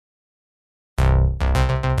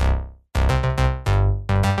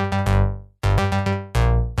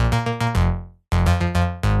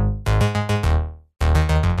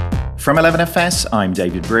From 11FS, I'm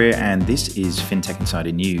David Breer, and this is FinTech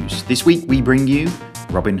Insider News. This week, we bring you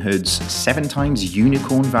Robinhood's 7 times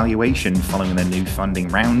unicorn valuation following their new funding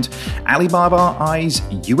round, Alibaba eyes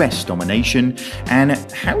US domination, and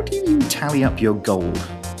how do you tally up your gold?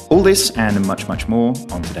 All this and much, much more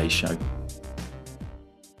on today's show.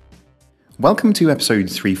 Welcome to episode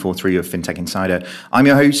 343 of FinTech Insider. I'm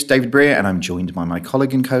your host, David Breer, and I'm joined by my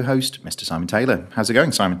colleague and co-host, Mr. Simon Taylor. How's it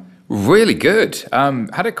going, Simon? Really good.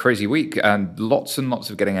 Had a crazy week and lots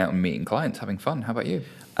of getting out and meeting clients, having fun. How about you?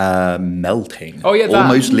 Melting. Oh, yeah, that.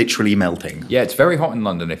 Almost literally melting. Yeah, it's very hot in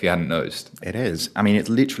London if you hadn't noticed. It is. I mean, it's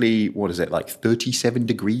literally, like 37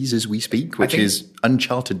 degrees as we speak, which is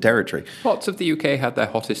uncharted territory. Parts of the UK had their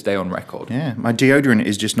hottest day on record. Yeah, my deodorant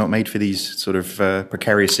is just not made for these sort of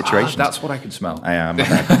precarious situations. That's what I can smell. I am.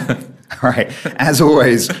 All right. As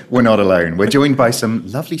always, we're not alone. We're joined by some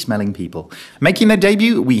lovely smelling people. Making their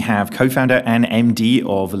debut, we have co-founder and MD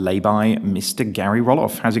of Lay-By, Mr. Gary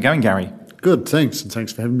Roloff. How's it going, Gary? Good, thanks. And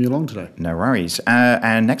thanks for having me along today. No worries.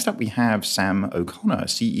 And next up, we have Sam O'Connor,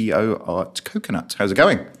 CEO at Coconut. How's it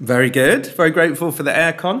going? Very good. Very grateful for the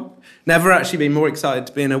aircon. Never actually been more excited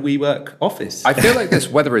to be in a WeWork office. I feel like this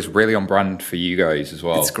weather is really on brand for you guys as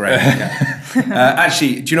well. It's great. Yeah.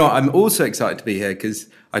 Actually, do you know what? I'm also excited to be here because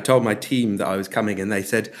I told my team that I was coming and they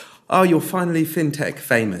said, "Oh, you're finally FinTech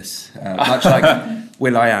famous," much like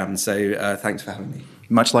will.i.am. So thanks for having me.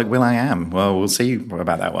 Much like will.i.am. Well, we'll see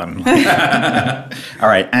about that one. All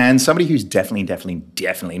right. And somebody who's definitely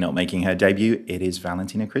not making her debut, it is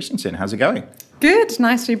Valentina Christensen. How's it going? Good.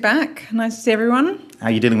 Nice to be back. Nice to see everyone. How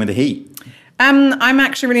are you dealing with the heat? I'm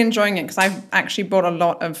actually really enjoying it because I've actually bought a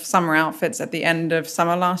lot of summer outfits at the end of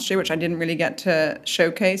summer last year, which I didn't really get to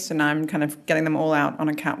showcase. And now I'm kind of getting them all out on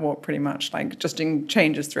a catwalk pretty much, like just doing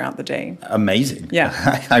changes throughout the day. Amazing.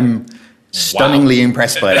 Yeah. I'm stunningly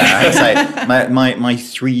impressed by that. I say my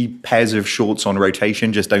 3 pairs of shorts on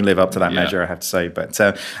rotation just don't live up to that measure, I have to say. But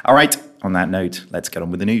all right, on that note, let's get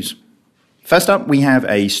on with the news. First up, we have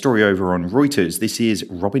a story over on Reuters. This is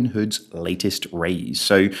Robinhood's latest raise.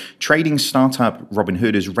 So trading startup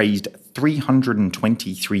Robinhood has raised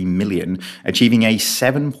 $323 million, achieving a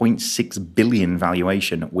 $7.6 billion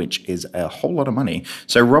valuation, which is a whole lot of money.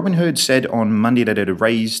 So Robinhood said on Monday that it had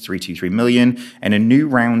raised $323 million and a new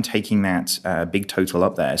round taking that big total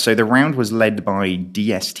up there. So the round was led by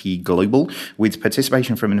DST Global with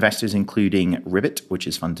participation from investors including Ribbit, which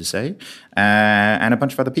is fun to say, and a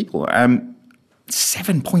bunch of other people.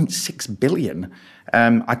 $7.6 billion.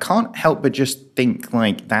 I can't help but just think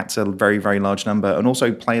like that's a very, very large number. And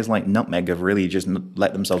also players like Nutmeg have really just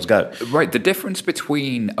let themselves go. Right. The difference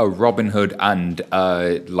between a Robinhood and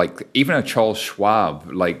like even a Charles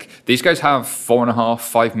Schwab, like these guys have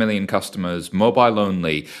 4.5 million customers, mobile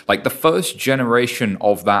only. Like the first generation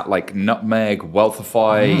of that, like Nutmeg,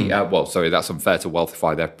 Wealthify. Well, sorry, that's unfair to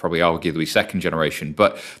Wealthify. They're probably arguably second generation.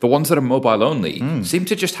 But the ones that are mobile only seem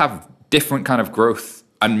to just have different kind of growth.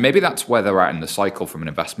 And maybe that's where they're at in the cycle from an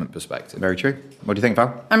investment perspective. Very true. What do you think,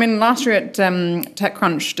 Val? I mean, last year at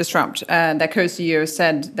TechCrunch Disrupt, their co-CEO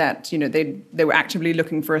said that they were actively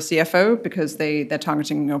looking for a CFO because they're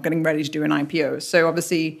targeting or getting ready to do an IPO. So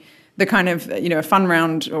obviously the kind of, a fund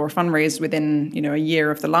round or a fundraise within, a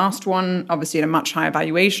year of the last one, obviously at a much higher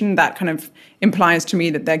valuation, that kind of implies to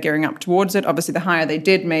me that they're gearing up towards it. Obviously, the hire they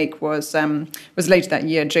did make was later that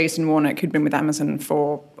year. Jason Warnick, who'd been with Amazon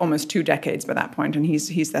for almost 2 decades by that point, and he's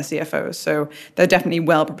their CFO. So they're definitely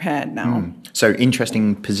well prepared now. So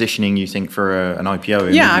interesting positioning, you think, for an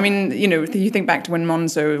IPO? Yeah, I mean, you think back to when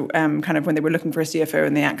Monzo, kind of when they were looking for a CFO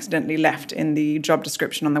and they accidentally left in the job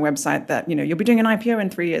description on the website that, you'll be doing an IPO in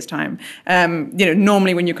 3 years' time.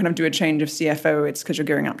 Normally when you kind of do a change of CFO, it's because you're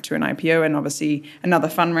gearing up to an IPO and obviously another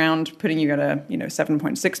fund round, putting you at a,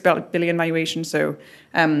 $7.6 billion valuation. So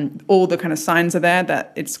all the kind of signs are there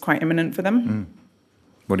that it's quite imminent for them.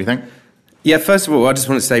 What do you think? Yeah, first of all, I just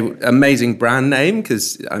want to say amazing brand name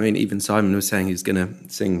because, even Simon was saying he's going to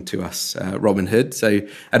sing to us Robin Hood. So,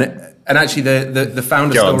 and actually the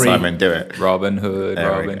founder story... Go on, story... Simon, do it. Robin Hood,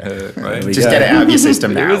 right? Just get it out of your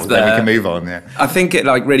system now, then we can move on. Yeah. I think it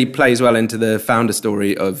really plays well into the founder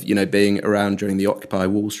story of, being around during the Occupy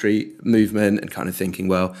Wall Street movement and kind of thinking,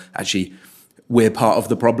 well, actually... we're part of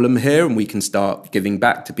the problem here and we can start giving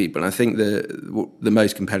back to people. And I think the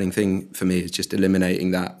most compelling thing for me is just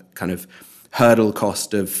eliminating that kind of hurdle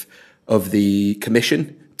cost of the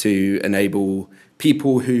commission to enable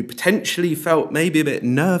people who potentially felt maybe a bit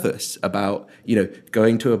nervous about,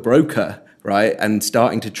 going to a broker, right, and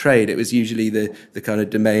starting to trade. It was usually the kind of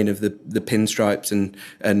domain of the pinstripes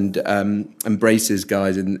and braces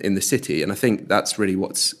guys in the city. And I think that's really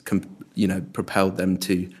what's propelled them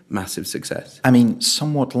to massive success. I mean,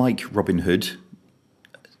 somewhat like Robinhood,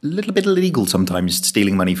 a little bit illegal sometimes,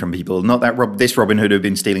 stealing money from people. Not that this Robinhood have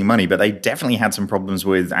been stealing money, but they definitely had some problems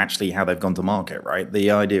with actually how they've gone to market, right? The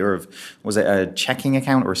idea of, was it a checking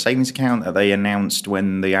account or a savings account that they announced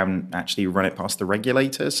when they haven't actually run it past the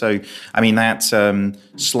regulator? So, I mean, that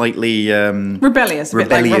slightly rebellious like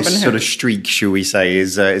Robinhood. sort of streak, shall we say,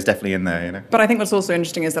 is definitely in there, But I think what's also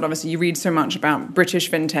interesting is that obviously you read so much about British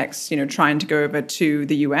fintechs, trying to go over to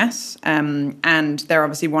the US, and they're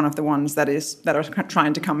obviously one of the ones that are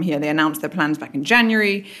trying to come here. They announced their plans back in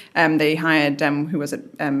January. They hired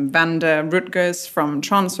Vander Rutgers from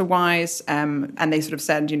TransferWise, and they sort of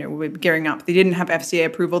said, we're gearing up. They didn't have FCA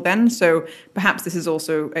approval then, so perhaps this is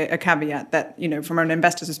also a caveat that from an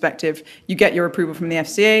investor's perspective, you get your approval from the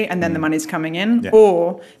FCA, and then the money's coming in,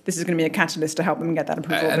 or this is going to be a catalyst to help them get that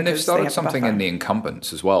approval. And they've started something in the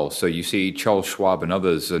incumbents as well. So you see Charles Schwab and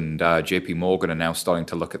others, and JP Morgan are now starting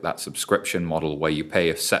to look at that subscription model where you pay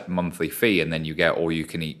a set monthly fee, and then you get all you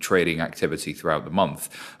can eat trading activity throughout the month.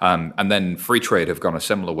 And then Freetrade have gone a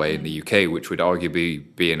similar way in the UK, which would arguably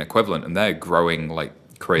be an equivalent, and they're growing like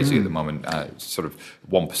crazy at the moment, sort of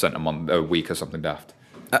 1% a week or something daft.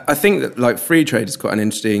 I think that Freetrade is quite an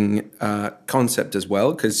interesting concept as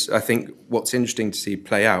well, because I think what's interesting to see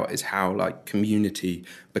play out is how community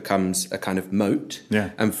becomes a kind of moat.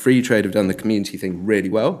 Yeah. And Freetrade have done the community thing really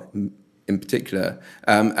well, in particular.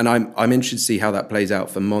 And I'm interested to see how that plays out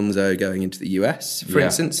for Monzo going into the US, for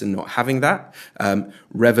instance, and not having that.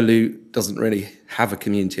 Revolut doesn't really have a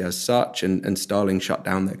community as such, and Starling shut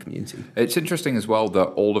down their community. It's interesting as well that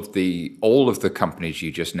all of the companies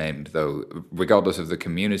you just named, though, regardless of the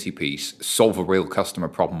community piece, solve a real customer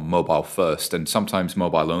problem mobile first and sometimes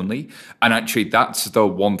mobile only. And actually, that's the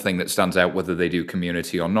one thing that stands out whether they do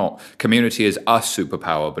community or not. Community is a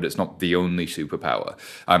superpower, but it's not the only superpower.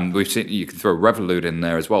 We've seen, you can throw Revolut in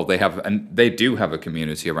there as well. They do have a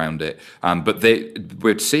community around it, but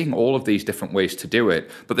we're seeing all of these different ways to do it.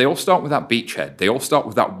 But they all start with that beachhead. They all start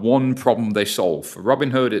with that one problem they solve. For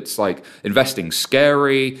Robinhood, it's like investing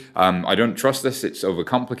scary. I don't trust this. It's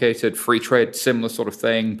overcomplicated. Freetrade, similar sort of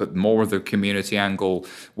thing, but more of the community angle.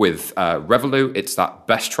 With Revolut, it's that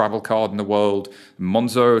best travel card in the world.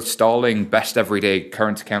 Monzo, Starling, best everyday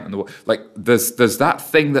current account in the world. Like there's that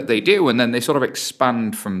thing that they do, and then they sort of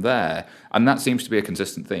expand from there. And that seems to be a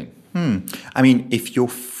consistent theme. I mean, if you're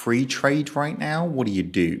Freetrade right now, what do you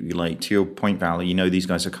do? Like, to your point, Val, these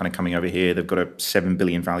guys are kind of coming over here. They've got a $7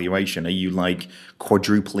 billion valuation. Are you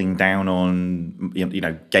quadrupling down on,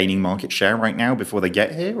 gaining market share right now before they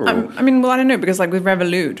get here? Or? I mean, well, I don't know, because with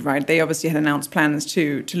Revolut, right, they obviously had announced plans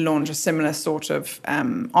to launch a similar sort of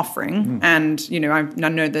offering. And, I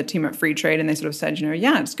know the team at Freetrade, and they sort of said,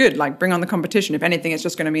 it's good. Bring on the competition. If anything, it's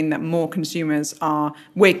just going to mean that more consumers are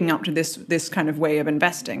waking up to this kind of way of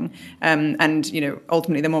investing. And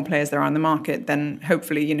ultimately, the more players there are in the market, then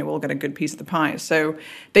hopefully, we'll get a good piece of the pie. So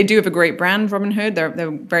they do have a great brand, Robinhood.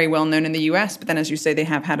 They're very well known in the US, but then, as you say, they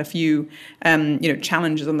have had a few,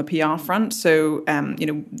 challenges on the PR front. So,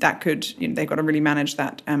 that could, they've got to really manage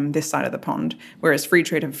that this side of the pond. Whereas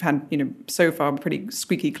Freetrade have had, so far a pretty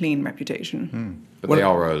squeaky clean reputation. But they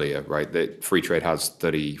are earlier, right? Freetrade has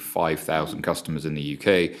 35,000 customers in the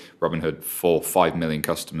UK. Robinhood, 5 million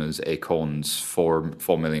customers. Acorns, 4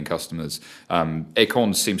 million customers.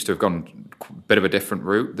 Acorns seems to have gone a bit of a different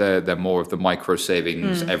route. They're more of the micro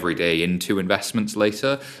savings every day into investments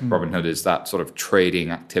later. Robinhood is that sort of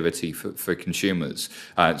trading activity for consumers.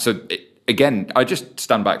 Again, I just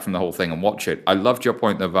stand back from the whole thing and watch it. I loved your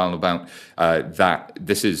point, though, Val, about that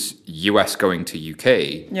this is US going to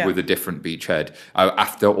UK with a different beachhead.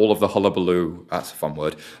 After all of the hullabaloo, that's a fun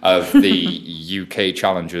word, of the UK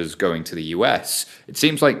challengers going to the US, it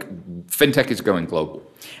seems like fintech is going global.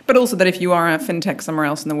 But also that if you are a fintech somewhere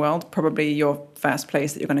else in the world, probably your first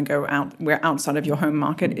place that you're going to go outside of your home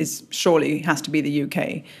market has to be the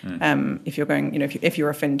UK. If you're going, if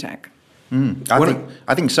you're a fintech.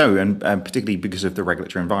 I think so, and particularly because of the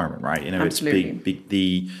regulatory environment, right? Absolutely. It's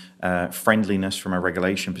the friendliness from a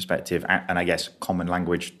regulation perspective, and I guess common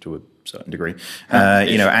language to a certain degree,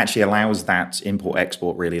 actually allows that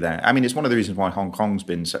import-export really there. I mean, it's one of the reasons why Hong Kong's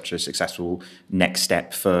been such a successful next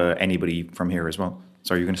step for anybody from here as well.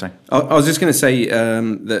 Sorry, you were going to say? I was just going to say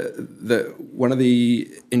that one of the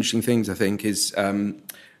interesting things, I think, is one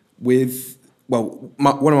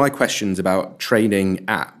of my questions about trading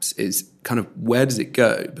apps is kind of where does it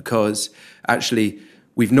go? Because actually,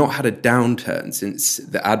 we've not had a downturn since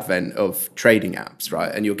the advent of trading apps,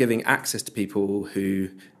 right? And you're giving access to people who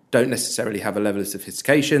don't necessarily have a level of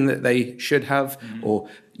sophistication that they should have, or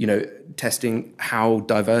testing how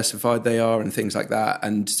diversified they are and things like that.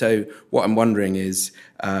 And so what I'm wondering is,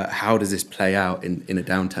 how does this play out in a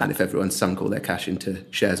downturn if everyone's sunk all their cash into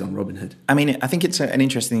shares on Robinhood? I mean, I think it's an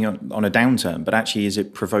interesting thing on a downturn, but actually is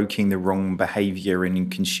it provoking the wrong behavior in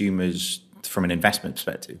consumers from an investment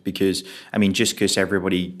perspective? Because, I mean, just because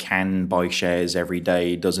everybody can buy shares every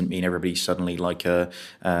day doesn't mean everybody's suddenly like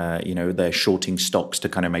they're shorting stocks to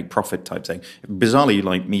kind of make profit type thing. Bizarrely,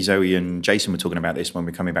 like me, Zoe and Jason were talking about this when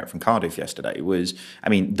we were coming back from Cardiff yesterday, was, I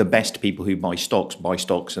mean, the best people who buy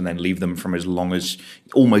stocks and then leave them from as long as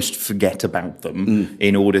almost forget about them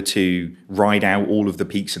in order to ride out all of the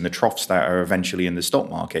peaks and the troughs that are eventually in the stock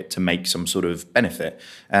market to make some sort of benefit.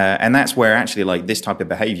 And that's where actually like this type of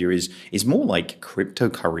behavior is more like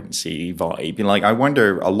cryptocurrency vibe. Like, I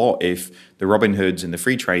wonder a lot if the Robinhoods and the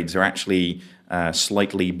free trades are actually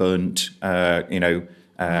slightly burnt,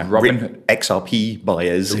 XRP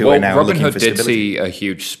buyers who are now looking for Robinhood stability. did see a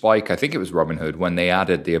huge spike. I think it was Robinhood when they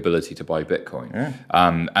added the ability to buy Bitcoin,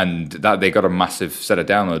 and that they got a massive set of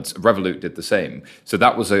downloads. Revolut did the same. So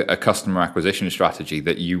that was a customer acquisition strategy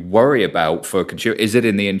that you worry about for consumers. Is it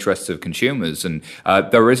in the interests of consumers? And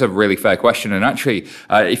there is a really fair question. And actually,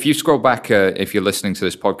 if you scroll back, if you're listening to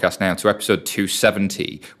this podcast now, to episode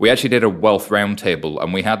 270, we actually did a wealth roundtable,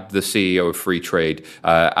 and we had the CEO of Free Trade,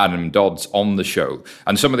 Adam Dodds, on the show.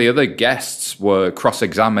 And some of the other guests were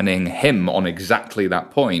cross-examining him on exactly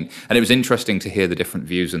that point. And it was interesting to hear the different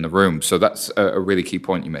views in the room. So that's a really key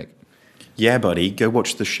point you make. Yeah, buddy, go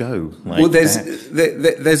watch the show. Well,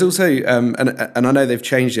 there's also, and I know they've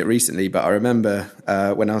changed it recently, but I remember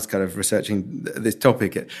when I was kind of researching this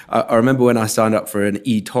topic, I remember when I signed up for an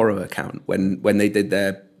eToro account when they did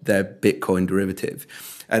their Bitcoin derivative.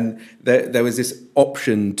 And there was this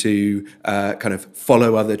option to kind of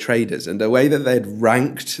follow other traders. And the way that they'd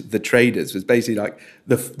ranked the traders was basically like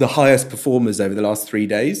the highest performers over the last 3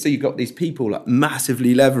 days. So you got these people like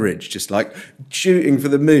massively leveraged, just like shooting for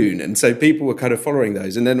the moon. And so people were kind of following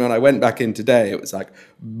those. And then when I went back in today, it was like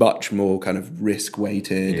much more kind of risk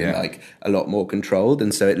weighted and like a lot more controlled.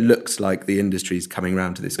 And so it looks like the industry's coming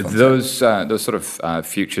around to this concept. Those sort of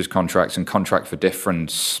futures contracts and contract for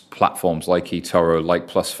difference platforms like eToro, like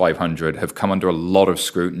Plus 500 have come under a lot of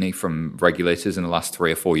scrutiny from regulators in the last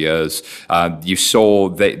 3 or 4 years. You saw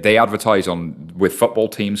they advertise with football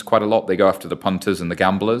teams quite a lot. They go after the punters and the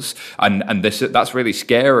gamblers, and that's really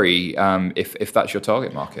scary if that's your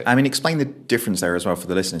target market. I mean, explain the difference there as well for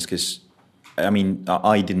the listeners, because I mean,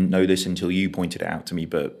 I didn't know this until you pointed it out to me,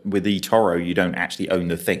 but with eToro, you don't actually own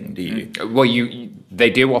the thing, do you? Well, they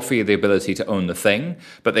do offer you the ability to own the thing,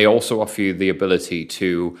 but they also offer you the ability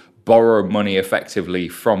to borrow money effectively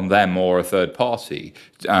from them or a third party,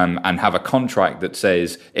 and have a contract that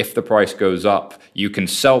says if the price goes up, you can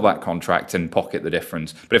sell that contract and pocket the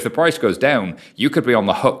difference. But if the price goes down, you could be on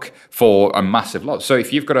the hook for a massive loss. So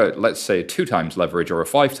if you've got let's say 2 times leverage or a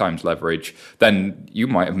 5 times leverage, then you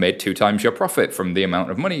might have made 2 times your profit from the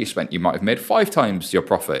amount of money you spent. You might have made 5 times your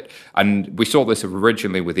profit. And we saw this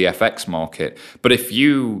originally with the FX market. But if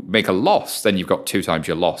you make a loss, then you've got 2 times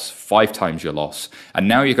your loss, 5 times your loss. And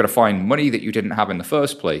now you've got to find money that you didn't have in the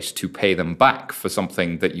first place to pay them back for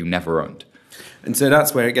something that you never owned. And so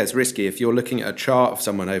that's where it gets risky. If you're looking at a chart of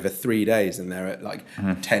someone over 3 days and they're at like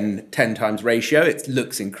 10 times ratio, it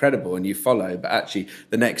looks incredible and you follow, but actually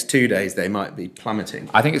the next 2 days they might be plummeting.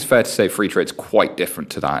 I think it's fair to say Free Trade's quite different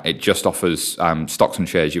to that. It just offers stocks and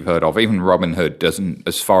shares you've heard of. Even Robinhood doesn't,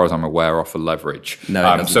 as far as I'm aware, offer leverage.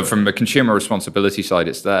 No, so from a consumer responsibility side,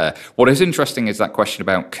 it's there. What is interesting is that question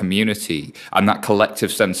about community and that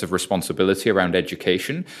collective sense of responsibility around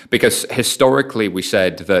education, because historically we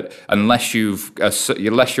said that unless you're a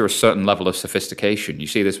certain level of sophistication, you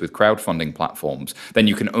see this with crowdfunding platforms, then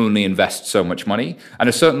you can only invest so much money. And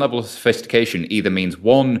a certain level of sophistication either means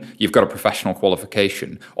 1, you've got a professional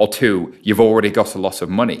qualification, or 2, you've already got a lot of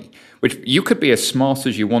money. Which you could be as smart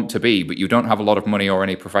as you want to be, but you don't have a lot of money or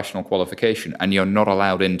any professional qualification, and you're not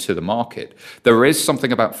allowed into the market. There is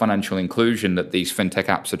something about financial inclusion that these fintech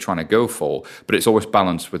apps are trying to go for, but it's always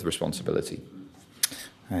balanced with responsibility.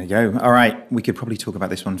 There you go. All right, we could probably talk about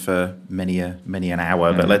this one for many an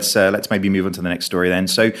hour, but let's maybe move on to the next story then.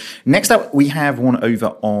 So next up, we have one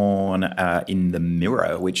over on In the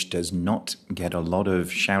Mirror, which does not get a lot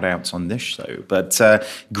of shout outs on this show, but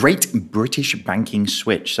Great British Banking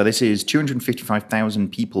Switch. So this is 255,000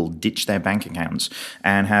 people ditched their bank accounts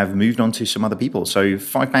and have moved on to some other people. So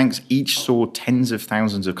 5 banks each saw tens of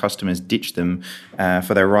thousands of customers ditch them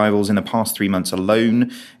for their rivals in the past 3 months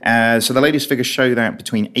alone. So the latest figures show that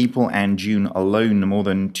between April and June alone, more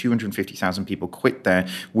than 250,000 people quit there,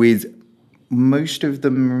 with most of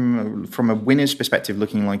them, from a winner's perspective,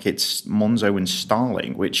 looking like it's Monzo and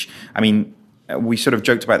Starling, which, I mean, we sort of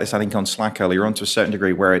joked about this, I think, on Slack earlier on to a certain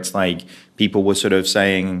degree, where it's like people were sort of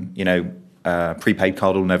saying, you know, prepaid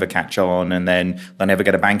card will never catch on, and then they'll never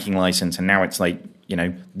get a banking license. And now it's like, you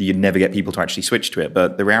know, you never get people to actually switch to it.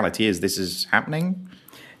 But the reality is this is happening.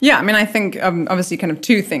 Yeah, I mean, I think obviously kind of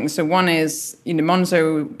two things. So one is, you know,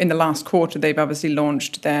 Monzo in the last quarter, they've obviously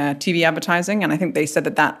launched their TV advertising. And I think they said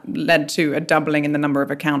that led to a doubling in the number of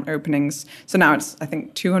account openings. So now it's, I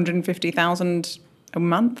think, 250,000 a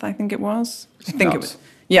month, I think it was. I think it was.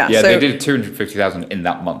 Yeah, so they did 250,000 in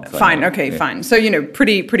that month. Fine, fine. So, you know,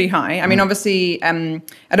 pretty high. I mean, obviously,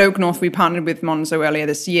 at Oak North, we partnered with Monzo earlier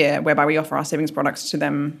this year, whereby we offer our savings products to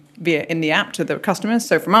them in the app to the customers.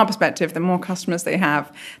 So from our perspective, the more customers they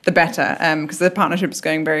have, the better, because the partnership is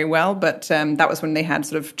going very well. But that was when they had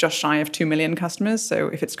sort of just shy of 2 million customers. So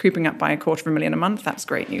if it's creeping up by 250,000 a month, that's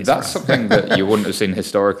great news. That's something that you wouldn't have seen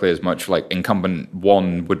historically as much. Like incumbent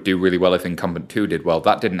 1 would do really well if incumbent 2 did well.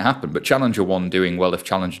 That didn't happen. But challenger 1 doing well if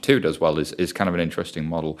challenger 2 does well is kind of an interesting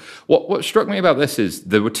model. What struck me about this is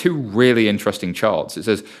there were 2 really interesting charts. It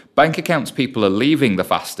says bank accounts people are leaving the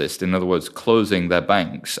fastest, in other words, closing their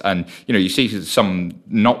banks. And, you know, you see some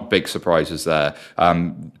not big surprises there.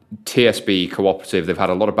 TSB Cooperative, they've had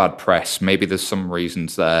a lot of bad press. Maybe there's some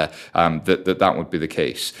reasons there that would be the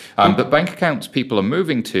case. But bank accounts people are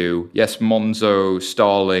moving to, yes, Monzo,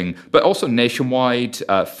 Starling, but also Nationwide,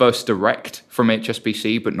 First Direct from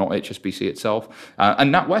HSBC, but not HSBC itself,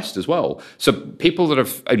 and NatWest as well. So people that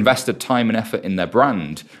have invested time and effort in their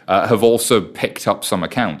brand have also picked up some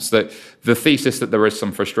accounts. The thesis that there is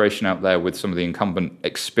some frustration out there with some of the incumbent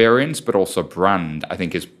experience, but also brand, I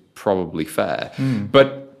think is probably fair.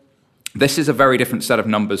 But this is a very different set of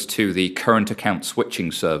numbers to the current account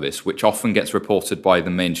switching service, which often gets reported by the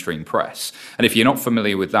mainstream press. And if you're not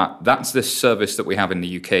familiar with that, that's this service that we have in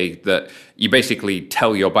the UK that you basically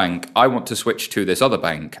tell your bank, I want to switch to this other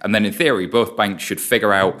bank. And then in theory, both banks should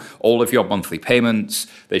figure out all of your monthly payments.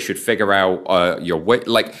 They should figure out your way.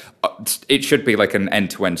 It should be like an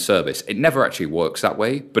end-to-end service. It never actually works that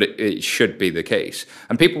way, but it should be the case.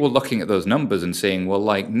 And people were looking at those numbers and saying, well,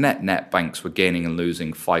 like net banks were gaining and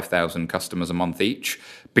losing 5,000 customers a month each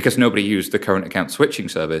because nobody used the current account switching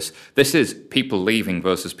service. This is people leaving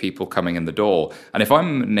versus people coming in the door. And if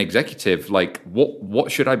I'm an executive, like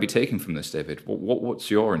what should I be taking from this, David? What's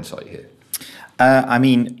your insight here? I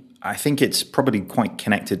mean, I think it's probably quite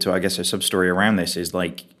connected to, I guess, a sub-story around this is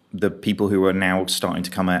like the people who are now starting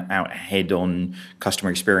to come out ahead on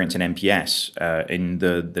customer experience and NPS in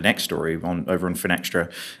the next story over on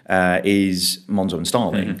Finextra is Monzo and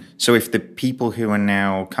Starling. Mm-hmm. So if the people who are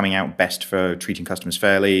now coming out best for treating customers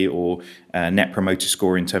fairly or net promoter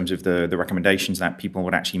score in terms of the recommendations that people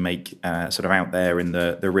would actually make sort of out there in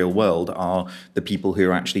the real world are the people who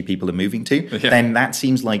are actually people are moving to, then that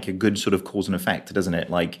seems like a good sort of cause and effect, doesn't it?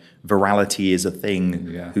 Like virality is a thing.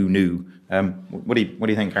 Yeah. Who knew? What do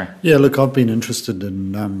you think, Gary? Yeah, look, I've been interested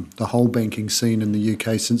in the whole banking scene in the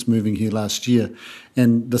UK since moving here last year.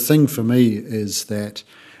 And the thing for me is that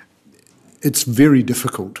it's very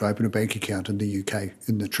difficult to open a bank account in the UK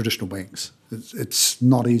in the traditional banks. It's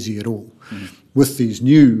not easy at all. Mm-hmm. With these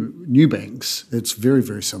new banks, it's very,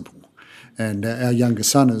 very simple. And our younger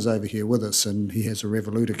son is over here with us, and he has a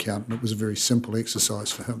Revolut account, and it was a very simple exercise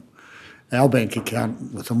for him. Our bank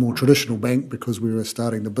account with a more traditional bank, because we were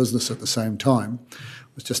starting the business at the same time,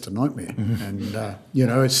 was just a nightmare. Mm-hmm.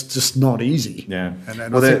 And, it's just not easy. Yeah. And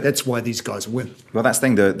I think that's why these guys win. Well, that's the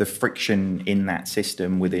thing, the friction in that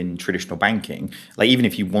system within traditional banking, like even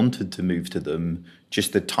if you wanted to move to them,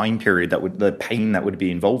 just the time period the pain that would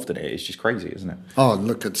be involved in it is just crazy, isn't it? Oh,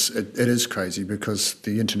 look, it is crazy because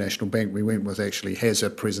the international bank we went with actually has a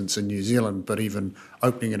presence in New Zealand, but even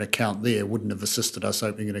opening an account there wouldn't have assisted us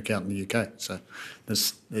opening an account in the UK. So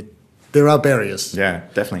there are barriers. Yeah,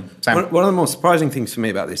 definitely. Sam? One of the more surprising things for me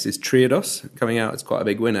about this is Triodos coming out as quite a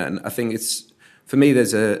big winner, and I think for me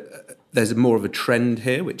there's a more of a trend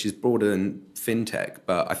here which is broader than fintech,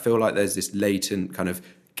 but I feel like there's this latent kind of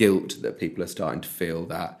guilt that people are starting to feel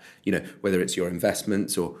that, whether it's your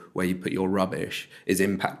investments or where you put your rubbish is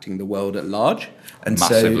impacting the world at large. And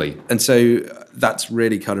massively. So that's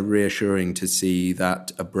really kind of reassuring to see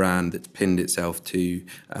that a brand that's pinned itself to,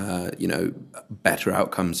 better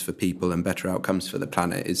outcomes for people and better outcomes for the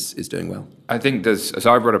planet is doing well. I think as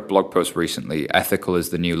I wrote a blog post recently, ethical is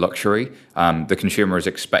the new luxury. The consumer is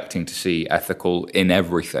expecting to see ethical in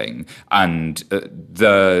everything. And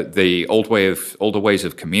the older ways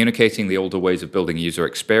of communicating, the older ways of building user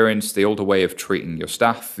experience, the older way of treating your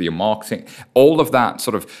staff, your marketing, all of that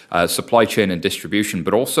sort of supply chain and distribution,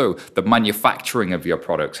 but also the manufacturing of your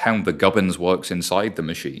products, how the gubbins works inside the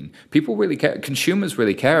machine. People really care, consumers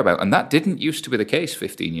really care about, and that didn't used to be the case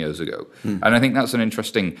 15 years ago. And I think that's an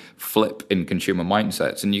interesting flip in consumer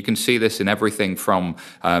mindsets. And you can see this in everything from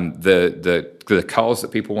the cars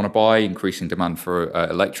that people want to buy, increasing demand for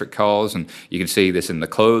electric cars, and you can see this in the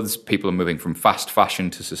clothes. People are moving from fast fashion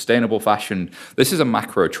to sustainable fashion. This is a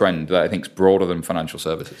macro trend that I think is broader than financial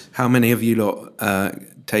services. How many of you lot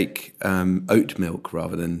take oat milk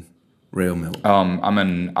rather than real milk? I'm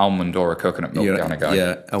an almond or a coconut milk kind of guy.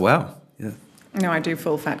 Yeah. Oh, wow. Yeah. No, I do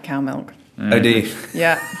full fat cow milk. Oh, do you?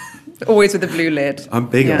 Yeah. Always with a blue lid. I'm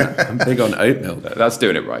big on oat milk. That's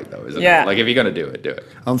doing it right, though, isn't Yeah. it? Like, if you're going to do it.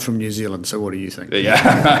 I'm from New Zealand, so what do you think?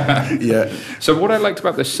 Yeah. Yeah. So what I liked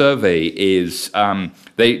about this survey is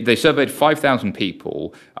they surveyed 5,000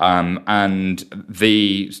 people, and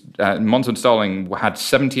the Monzo and Starling had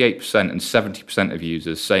 78% and 70% of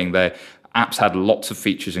users saying their apps had lots of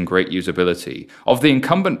features and great usability. Of the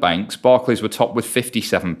incumbent banks, Barclays were top with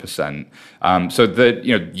 57%. So that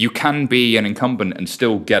you can be an incumbent and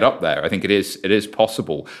still get up there. I think it is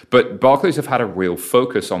possible. But Barclays have had a real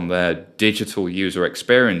focus on their digital user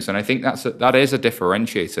experience, and I think that is a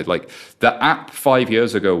differentiator. Like, the app 5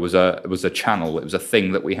 years ago was a channel. It was a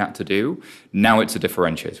thing that we had to do. Now it's a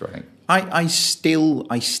differentiator, I think. I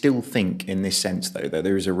still think in this sense, though, that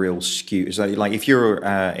there is a real skew. So, like, if you're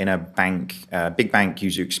in a big bank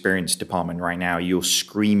user experience department right now, you're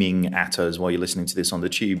screaming at us while you're listening to this on the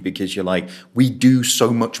tube because you're like, we do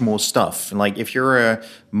so much more stuff. And like, if you're a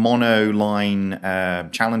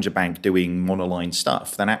monoline challenger bank doing monoline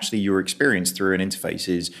stuff, then actually your experience through an interface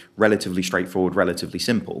is relatively straightforward, relatively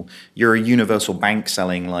simple. You're a universal bank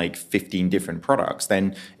selling like 15 different products,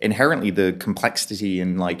 then inherently the complexity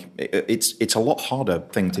and like it's a lot harder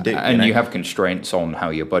thing to do. And you have constraints on how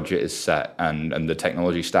your budget is set and the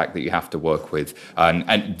technology stack that you have to work with.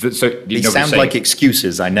 So these sound like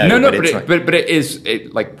excuses, I know. No, but it is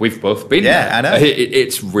like we've both been there. I know.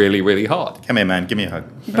 It's really, really hard. Come here, man. Give me a hug.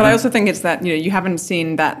 But I also think it's that you haven't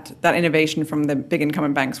seen that innovation from the big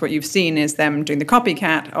incumbent banks. What you've seen is them doing the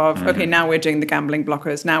copycat of okay, now we're doing the gambling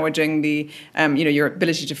blockers. Now we're doing the your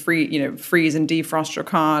ability to freeze and defrost your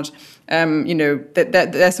card.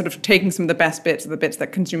 They're sort of taking some of the best bits, the bits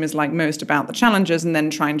that consumers like most about the challengers, and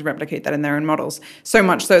then trying to replicate that in their own models. So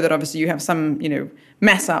much so that obviously you have some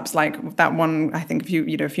mess ups like that one I think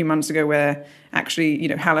a few months ago where actually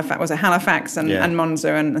Halifax and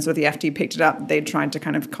Monzo and sort of the FT picked it up. They tried to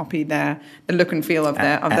kind of copy the look and feel of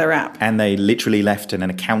their app, and they literally left an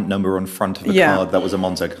account number on front of the card that was a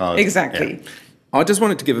Monzo card. Exactly. Yeah. I just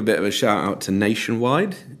wanted to give a bit of a shout out to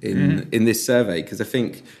Nationwide in this survey, because I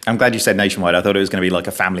think... I'm glad you said Nationwide. I thought it was going to be like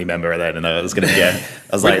a fammy member then, and I was going to get...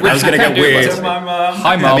 I was like, that was going to get weird.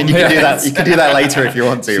 Hi, Mum. I mean, you can do that. You can do that later if you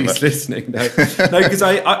want to. She's listening. No, because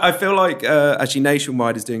I feel like actually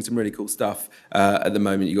Nationwide is doing some really cool stuff at the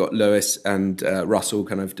moment. You got Lewis and Russell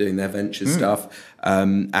kind of doing their venture stuff,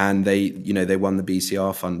 and they won the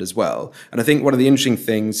BCR fund as well. And I think one of the interesting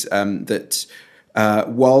things that...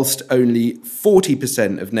 whilst only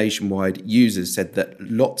 40% of Nationwide users said that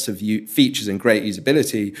lots of features and great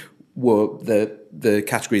usability were the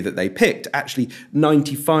category that they picked, actually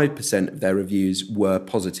 95% of their reviews were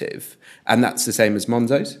positive. And that's the same as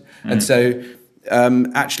Monzo's. And so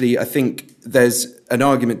actually I think there's an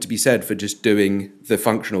argument to be said for just doing the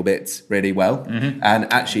functional bits really well.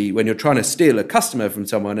 And actually when you're trying to steal a customer from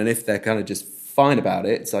someone, and if they're kind of just fine about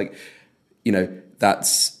it, it's like,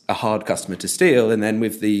 that's a hard customer to steal. And then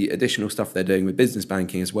with the additional stuff they're doing with business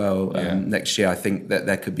banking as well, next year, I think that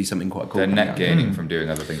there could be something quite cool. They're net gaining from doing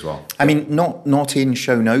other things well. I mean, not in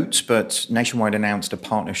show notes, but Nationwide announced a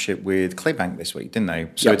partnership with ClearBank this week, didn't they?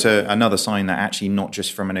 So it's another sign that actually not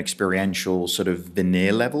just from an experiential sort of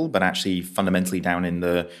veneer level, but actually fundamentally down in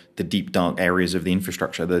the deep, dark areas of the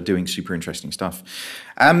infrastructure, they're doing super interesting stuff.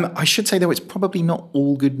 I should say, though, it's probably not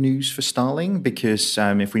all good news for Starling, because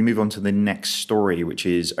if we move on to the next story, which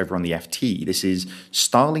is over on the FT, this is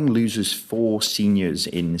Starling loses 4 seniors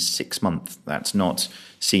in 6 months. That's not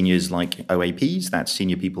seniors like OAPs, that's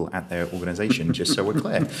senior people at their organisation, just so we're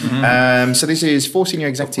clear. So this is 4 senior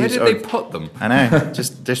executives. Where did they put them? I know,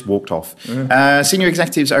 just walked off. Senior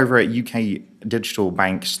executives over at UK digital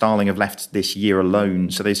bank Starling have left this year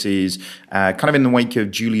alone. So this is kind of in the wake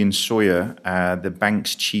of Julian Sawyer, the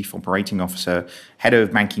bank's chief operating officer, head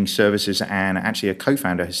of banking services, and actually a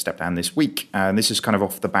co-founder has stepped down this week. This is kind of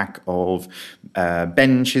off the back of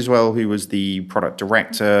Ben Chiswell, who was the product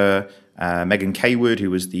director, Megan Kaywood, who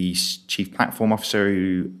was the chief platform officer,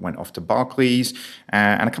 who went off to Barclays,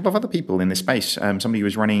 and a couple of other people in this space. Somebody who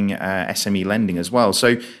was running SME lending as well.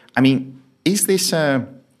 So, I mean, is this...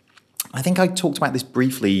 I think I talked about this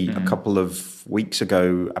briefly a couple of weeks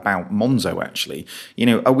ago about Monzo, actually.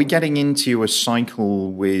 Are we getting into a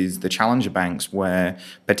cycle with the challenger banks where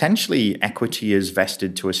potentially equity is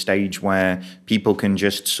vested to a stage where people can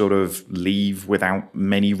just sort of leave without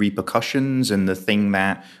many repercussions, and the thing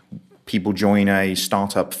that people join a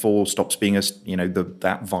startup for stops being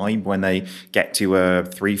that vibe when they get to a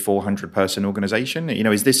 300-400 person organization?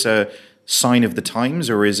 Is this a sign of the times,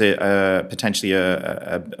 or is it potentially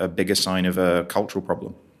a bigger sign of a cultural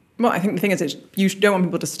problem? Well, I think the thing is, you don't want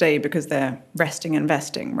people to stay because they're resting and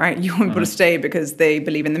investing, right? You want people to stay because they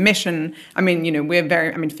believe in the mission. I mean,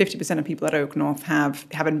 50% of people at Oak North have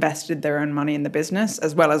invested their own money in the business,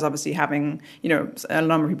 as well as obviously having, a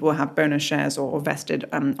number of people have bonus shares or vested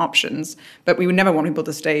options. But we would never want people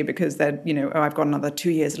to stay because they're, I've got another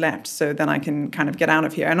 2 years left, so then I can kind of get out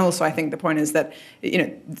of here. And also, I think the point is that,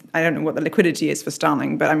 I don't know what the liquidity is for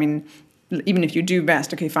Starling, but I mean, even if you do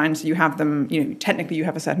vest, okay, fine, so you have them, technically you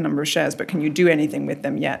have a certain number of shares, but can you do anything with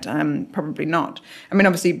them yet? Probably not. I mean,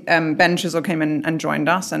 obviously, Ben Chisel came in and joined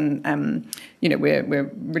us, and, we're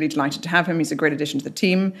really delighted to have him. He's a great addition to the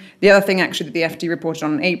team. The other thing, actually, that the FT reported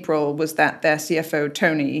on in April was that their CFO,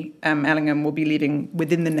 Tony Ellingham, will be leaving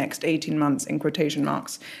within the next 18 months, in quotation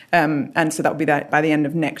marks. And so that will be that by the end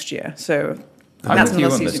of next year. So... I'm with you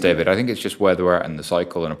on this, David. I think it's just where they're at in the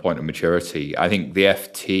cycle and a point of maturity. I think the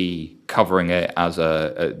FT covering it as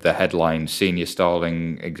the headline, senior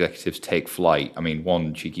Starling executives take flight. I mean,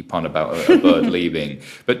 one, cheeky pun about a bird leaving.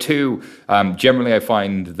 But two, generally I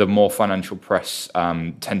find the more financial press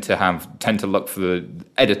tend to look for the,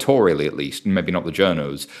 editorially at least, maybe not the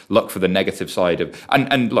journos, look for the negative side of,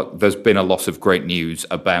 and look, there's been a lot of great news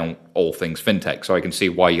about all things fintech, so I can see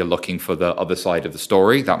why you're looking for the other side of the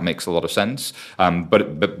story. That makes a lot of sense.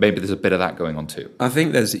 But maybe there's a bit of that going on too. I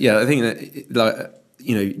think that,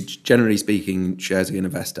 generally speaking, shares are going to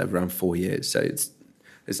vest over around 4 years. So it's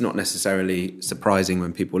not necessarily surprising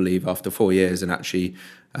when people leave after 4 years. And actually,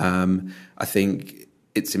 I think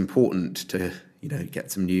it's important to,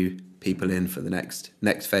 get some new people in for the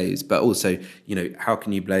next phase. But also, how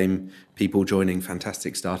can you blame people joining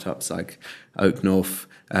fantastic startups like Oak North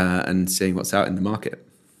and seeing what's out in the market?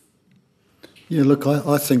 Yeah, look,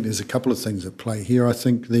 I think there's a couple of things at play here. I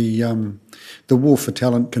think the war for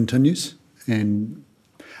talent continues, and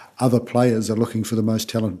other players are looking for the most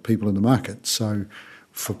talented people in the market. So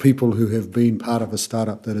for people who have been part of a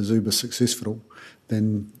startup that is uber successful,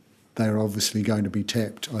 then they're obviously going to be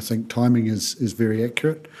tapped. I think timing is very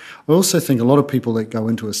accurate. I also think a lot of people that go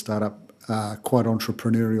into a startup are quite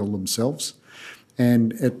entrepreneurial themselves.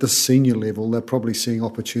 And at the senior level, they're probably seeing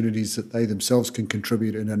opportunities that they themselves can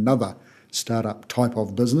contribute in another startup type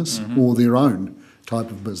of business or their own type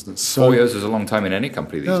of business. So, 4 years is a long time in any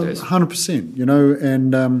company these days. 100%,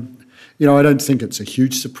 and I don't think it's a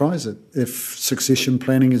huge surprise that if succession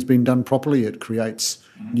planning has been done properly, it creates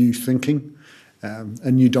new thinking,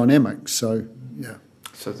 a new dynamic. So, yeah.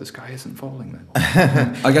 So the sky isn't falling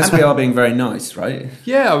then. I guess we are being very nice, right?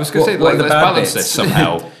 Yeah, I was going to say, let's balance this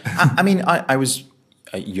somehow. I was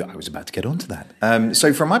about to get onto that.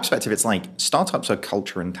 So from my perspective, it's like startups are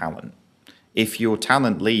culture and talent. If your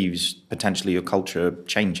talent leaves, potentially your culture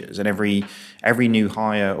changes, and every new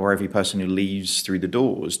hire or every person who leaves through the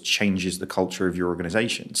doors changes the culture of your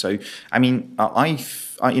organization. So, I mean, I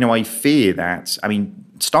fear that. I mean,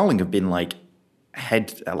 Starling have been like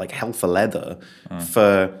hell for leather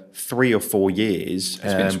for 3 or 4 years.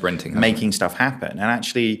 It's been sprinting, making stuff happen, and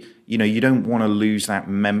actually, you don't want to lose that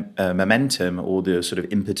momentum or the sort of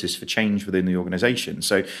impetus for change within the organization.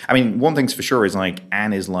 So, I mean, one thing's for sure is like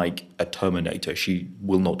Anne is like a Terminator. She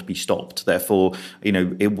will not be stopped. Therefore,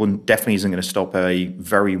 it definitely isn't going to stop a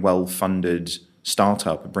very well-funded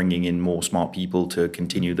startup bringing in more smart people to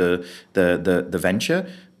continue the venture.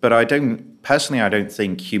 But I don't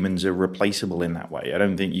think humans are replaceable in that way. I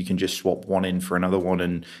don't think you can just swap one in for another one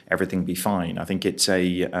and everything be fine. I think it's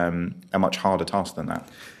a much harder task than that.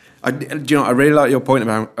 I really like your point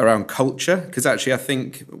around culture, because actually I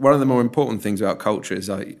think one of the more important things about culture is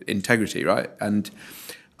like integrity, right? And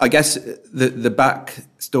I guess the back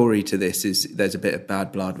story to this is there's a bit of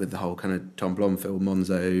bad blood with the whole kind of Tom Blomfield,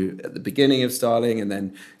 Monzo at the beginning of Starling, and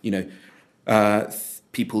then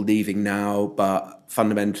people leaving now, but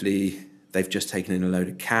fundamentally they've just taken in a load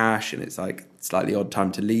of cash, and it's like slightly odd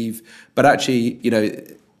time to leave. But actually,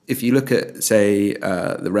 if you look at, say,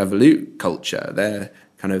 the Revolut culture, they're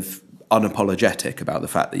kind of unapologetic about the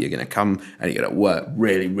fact that you're going to come and you're going to work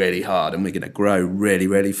really, really hard and we're going to grow really,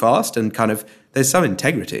 really fast, and kind of there's some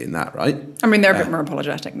integrity in that, right? I mean, they're a bit more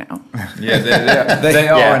apologetic now. Yeah, they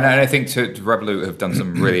are, and I think Revolut have done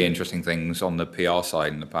some really interesting things on the PR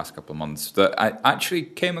side in the past couple of months that actually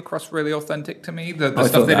came across really authentic to me. The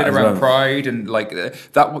stuff they did around Pride and like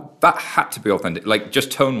that had to be authentic. Like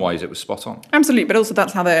just tone wise, it was spot on. Absolutely, but also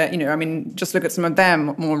that's how they're. I mean, just look at some of their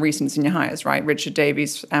more recent senior hires, right? Richard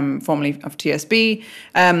Davies, formerly of TSB,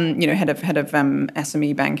 head of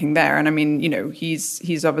SME banking there, and I mean,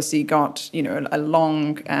 he's obviously got a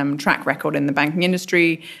long track record in the banking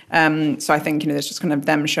industry. So I think there's just kind of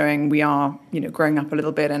them showing we are growing up a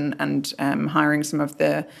little bit and hiring some of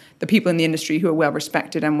the people in the industry who are well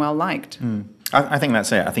respected and well liked. I think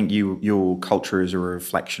that's it. I think your culture is a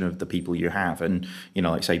reflection of the people you have, and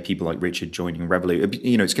like say people like Richard joining Revolut.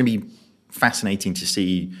 It's going to be fascinating to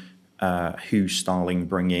see who Starling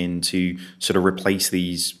bring in to sort of replace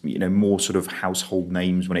these more sort of household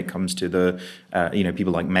names when it comes to the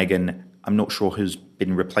people like Megan. I'm not sure has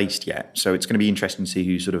been replaced yet, so it's going to be interesting to see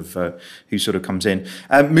who sort of comes in.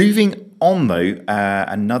 Moving on, though,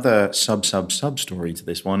 another sub story to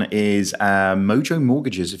this one is Mojo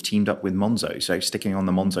Mortgages have teamed up with Monzo. So sticking on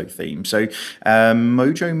the Monzo theme, so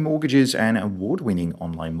Mojo Mortgages, an award-winning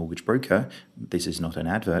online mortgage broker, this is not an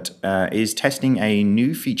advert, is testing a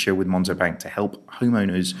new feature with Monzo Bank to help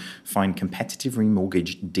homeowners find competitive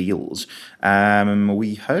remortgage deals.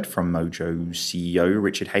 We heard from Mojo CEO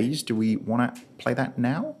Richard Hayes. Do we want to play that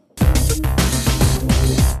now?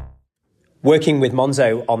 Working with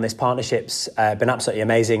Monzo on this partnership's been absolutely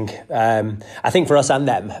amazing. I think for us and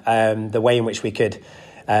them, the way in which we could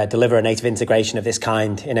deliver a native integration of this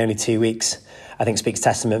kind in only 2 weeks, I think speaks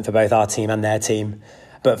testament for both our team and their team.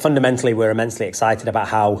 But fundamentally, we're immensely excited about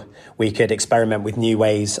how we could experiment with new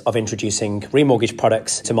ways of introducing remortgage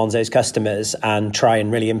products to Monzo's customers and try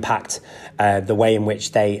and really impact the way in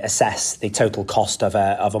which they assess the total cost of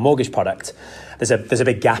a mortgage product. There's a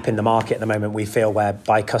big gap in the market at the moment, we feel,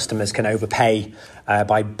 whereby customers can overpay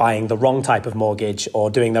by buying the wrong type of mortgage or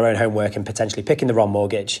doing their own homework and potentially picking the wrong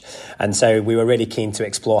mortgage. And so we were really keen to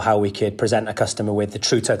explore how we could present a customer with the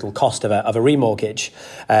true total cost of a remortgage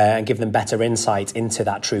and give them better insight into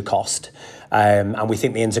that true cost. And we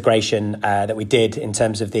think the integration that we did in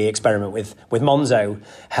terms of the experiment with Monzo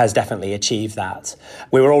has definitely achieved that.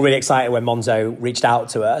 We were all really excited when Monzo reached out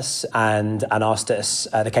to us and asked us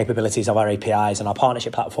the capabilities of our APIs and our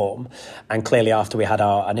partnership platform. And clearly after we had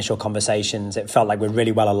our initial conversations, it felt like we're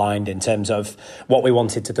really well aligned in terms of what we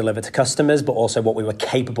wanted to deliver to customers, but also what we were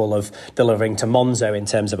capable of delivering to Monzo in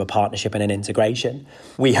terms of a partnership and an integration.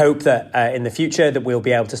 We hope that in the future that we'll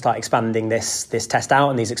be able to start expanding this test out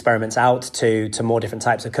and these experiments out to more different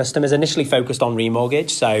types of customers, initially focused on remortgage.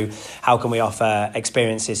 So how can we offer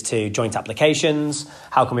experiences to joint applications?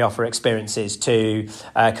 How can we offer experiences to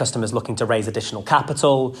customers looking to raise additional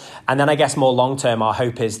capital? And then I guess more long term, our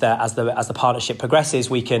hope is that as the partnership progresses,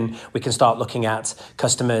 we can start looking at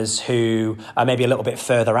customers who are maybe a little bit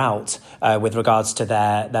further out with regards to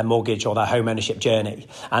their mortgage or their home ownership journey,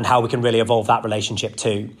 and how we can really evolve that relationship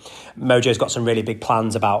too. Mojo's got some really big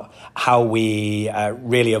plans about how we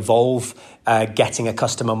really evolve getting a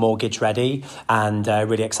customer mortgage ready, and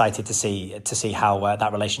really excited to see how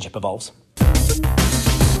that relationship evolves.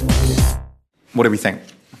 What do we think?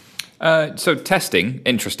 So testing,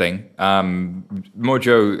 interesting.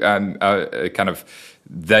 Mojo kind of,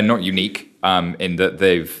 they're not unique in that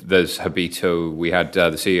there's Habito. We had the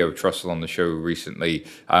CEO of Trussell on the show recently,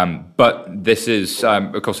 but this is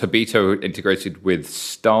of course Habito integrated with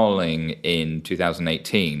Starling in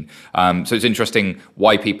 2018. So it's interesting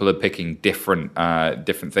why people are picking different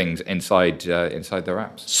things inside their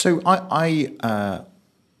apps. So I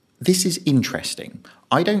this is interesting.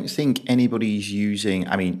 I don't think anybody's using.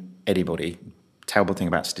 I mean, anybody. Terrible thing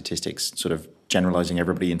about statistics, sort of generalizing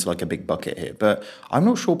everybody into like a big bucket here. But I'm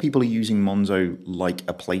not sure people are using Monzo like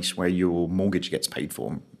a place where your mortgage gets paid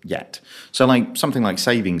for yet. So like something like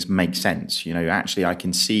savings makes sense. Actually I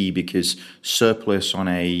can see, because surplus on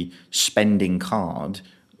a spending card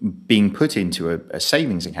being put into a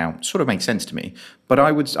savings account sort of makes sense to me. But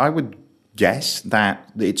I would guess that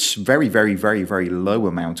it's very, very, very, very low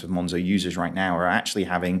amount of Monzo users right now are actually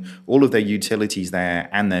having all of their utilities there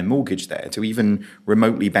and their mortgage there to even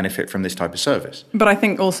remotely benefit from this type of service. But I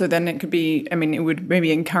think also then it could be, it would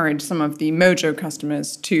maybe encourage some of the Mojo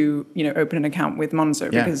customers to, open an account with Monzo.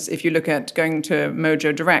 Because if you look at going to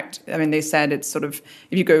Mojo Direct, they said it's sort of,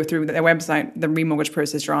 if you go through their website, the remortgage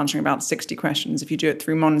process, you're answering about 60 questions. If you do it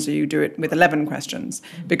through Monzo, you do it with 11 questions,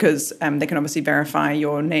 because they can obviously verify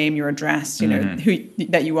your name, your address, assess,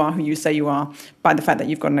 that you are who you say you are by the fact that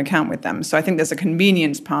you've got an account with them. So I think there's a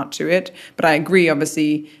convenience part to it. But I agree,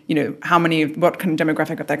 obviously, what kind of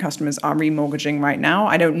demographic of their customers are remortgaging right now.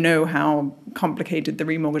 I don't know how complicated the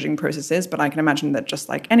remortgaging process is, but I can imagine that just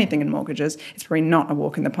like anything in mortgages, it's probably not a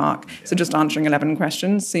walk in the park. So just answering 11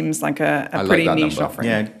 questions seems like a pretty niche offering.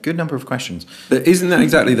 Yeah, good number of questions. But isn't that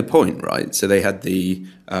exactly the point, right? So they had the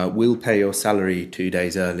we'll pay your salary 2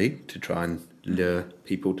 days early to try and lure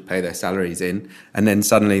people to pay their salaries in. And then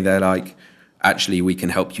suddenly they're like, actually, we can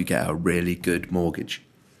help you get a really good mortgage.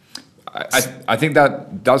 I think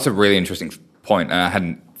that's a really interesting point, and I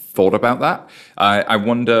hadn't thought about that. I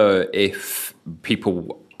wonder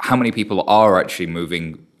how many people are actually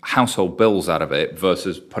moving household bills out of it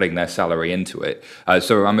versus putting their salary into it.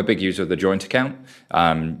 So I'm a big user of the joint account.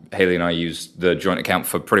 Haley and I use the joint account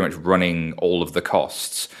for pretty much running all of the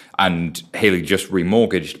costs. And Haley just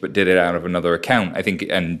remortgaged, but did it out of another account, I think,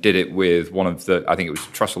 and did it with I think it was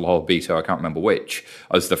Trussell Hall Beta, I can't remember which,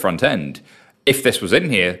 as the front end. If this was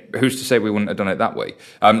in here, who's to say we wouldn't have done it that way?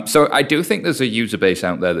 So I do think there's a user base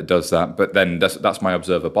out there that does that, but then that's my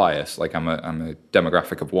observer bias. Like I'm a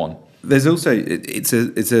demographic of one. There's also it's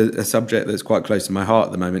a subject that's quite close to my heart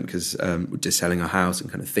at the moment because we're just selling our house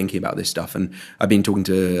and kind of thinking about this stuff. And I've been talking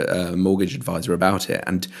to a mortgage advisor about it.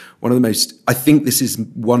 And I think this is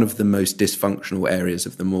one of the most dysfunctional areas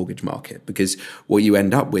of the mortgage market, because what you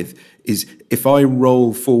end up with is if I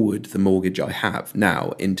roll forward the mortgage I have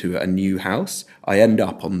now into a new house, I end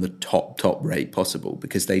up on the top rate possible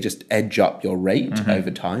because they just edge up your rate over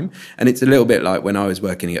time. And it's a little bit like when I was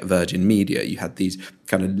working at Virgin Media, you had these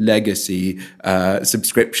kind of legacy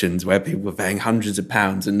subscriptions where people were paying hundreds of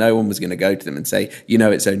pounds and no one was going to go to them and say,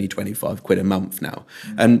 it's only 25 quid a month now.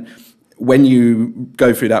 And when you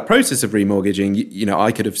go through that process of remortgaging,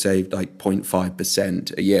 I could have saved like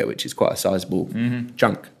 0.5% a year, which is quite a sizable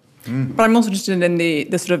chunk. But I'm also interested in the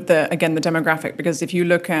sort of the demographic, because if you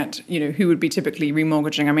look at who would be typically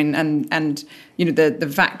remortgaging, I mean, and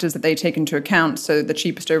the factors that they take into account, so the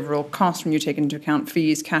cheapest overall cost when you take into account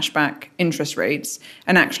fees, cashback, interest rates,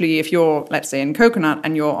 and actually if you're, let's say, in Coconut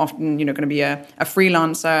and you're often going to be a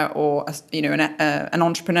freelancer or an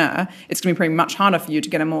entrepreneur, it's going to be probably much harder for you to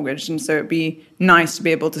get a mortgage, and so it'd be nice to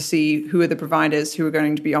be able to see who are the providers who are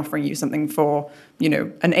going to be offering you something for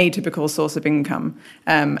an atypical source of income,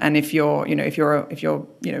 and if you're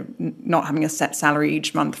not having a set salary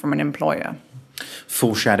each month from an employer.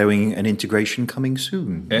 Foreshadowing an integration coming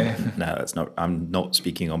soon. No, that's not. I'm not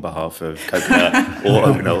speaking on behalf of Coconut or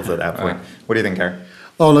Open Health at that point. What do you think, Harry?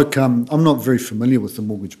 Oh, look, I'm not very familiar with the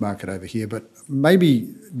mortgage market over here, but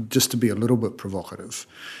maybe just to be a little bit provocative,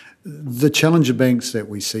 the challenger banks that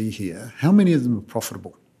we see here, how many of them are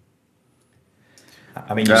profitable?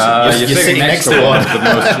 I mean, you're sitting next to one.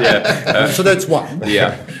 So that's one.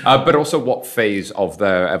 Yeah. But also, what phase of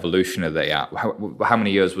their evolution are they at? How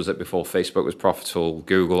many years was it before Facebook was profitable?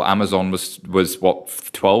 Google, Amazon was what,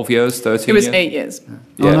 12 years, 13 years? It was 8 years.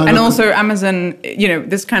 Yeah. Oh, no, and also Amazon,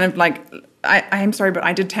 this kind of like, I'm sorry, but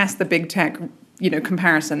I did test the big tech,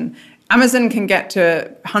 comparison. Amazon can get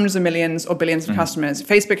to hundreds of millions or billions of customers.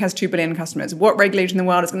 Facebook has 2 billion customers. What regulator in the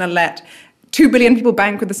world is going to let 2 billion people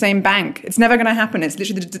bank with the same bank? It's never going to happen. It's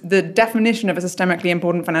literally the definition of a systemically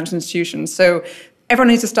important financial institution. So everyone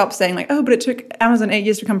needs to stop saying like, oh, but it took Amazon 8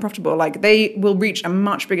 years to become profitable. Like they will reach a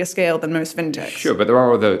much bigger scale than most fintechs. Sure, but there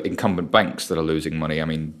are other incumbent banks that are losing money. I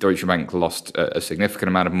mean, Deutsche Bank lost a significant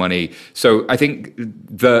amount of money. So I think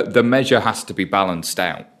the measure has to be balanced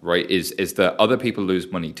out, right? Is that other people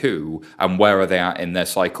lose money too, and where are they at in their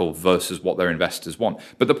cycle versus what their investors want?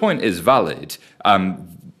 But the point is valid.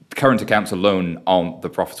 Current accounts alone aren't the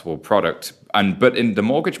profitable product, but in the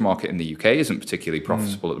mortgage market in the UK isn't particularly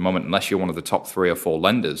profitable at the moment, unless you're one of the top 3 or 4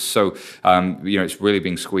 lenders. So it's really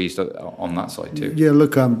being squeezed on that side too. Yeah,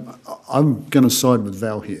 look, I'm going to side with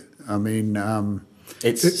Val here. I mean,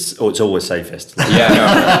 it's always safest.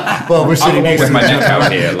 Yeah, no. Well, we're sitting next with to my neck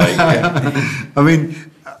out here. Like, I mean,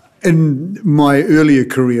 in my earlier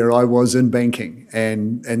career, I was in banking,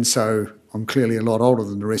 and so I'm clearly a lot older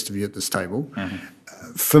than the rest of you at this table.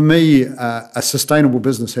 For me, a sustainable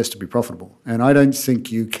business has to be profitable. And I don't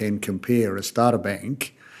think you can compare a starter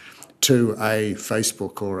bank to a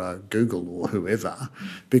Facebook or a Google or whoever,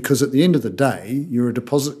 because at the end of the day, you're a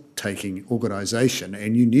deposit-taking organisation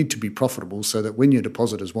and you need to be profitable so that when your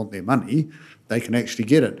depositors want their money, they can actually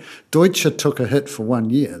get it. Deutsche took a hit for 1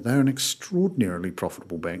 year. They're an extraordinarily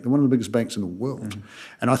profitable bank. They're one of the biggest banks in the world.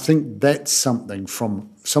 And I think that's something from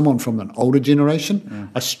someone from an older generation.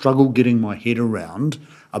 I struggle getting my head around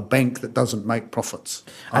a bank that doesn't make profits.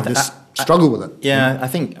 I struggle with it. Yeah, I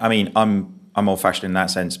think, I'm old-fashioned in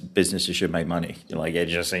that sense. Businesses should make money. Like, it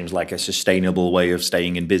just seems like a sustainable way of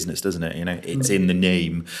staying in business, doesn't it? You know, it's in the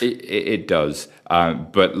name. It does.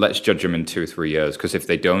 But let's judge them in 2 or 3 years, because if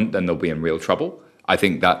they don't, then they'll be in real trouble. I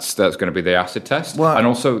think that's going to be the acid test. Well, and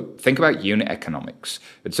also think about unit economics.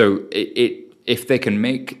 And so if they can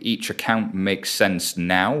make each account make sense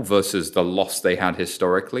now versus the loss they had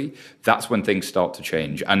historically, that's when things start to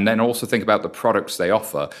change. And then also think about the products they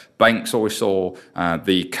offer. Banks always saw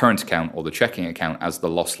the current account or the checking account as the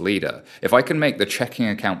loss leader. If I can make the checking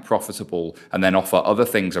account profitable and then offer other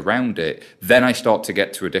things around it, then I start to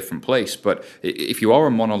get to a different place. But if you are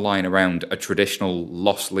a monoline around a traditional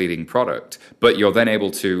loss-leading product, but you're then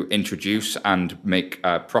able to introduce and make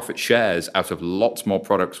profit shares out of lots more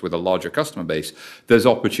products with a larger customer base, there's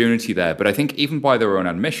opportunity there. But I think even by their own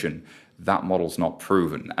admission, that model's not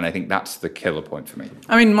proven. And I think that's the killer point for me.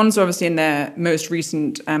 I mean, Monzo, obviously, in their most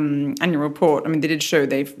recent annual report, I mean, they did show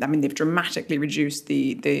they've dramatically reduced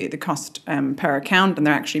the cost per account, and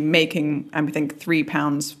they're actually making, I think,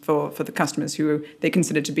 £3 for the customers who they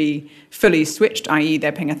consider to be fully switched, i.e.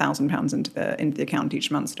 they're paying £1,000 into the account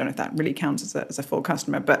each month. So I don't know if that really counts as a full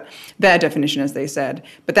customer, but their definition, as they said.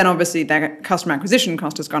 But then, obviously, their customer acquisition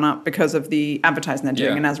cost has gone up because of the advertising they're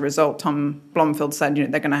doing, and as a result, Tom Blomfield said,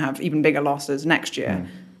 they're going to have even bigger losses next year.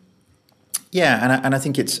 Yeah, and I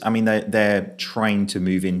think they're trying to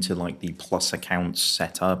move into like the plus accounts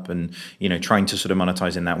setup, and trying to sort of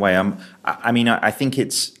monetize in that way. I think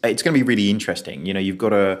it's going to be really interesting. You've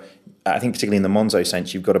got I think particularly in the Monzo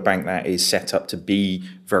sense, you've got a bank that is set up to be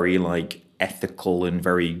very like ethical and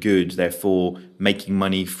very good. Therefore, making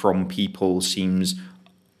money from people seems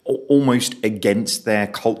almost against their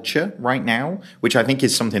culture right now, which I think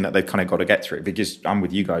is something that they've kind of got to get through, because I'm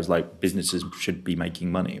with you guys, like, businesses should be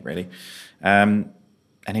making money, really.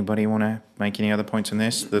 Anybody want to make any other points on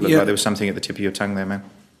this? Like there was something at the tip of your tongue there, man.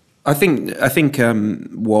 I think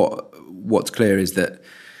what's clear is that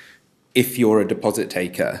if you're a deposit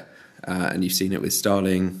taker, and you've seen it with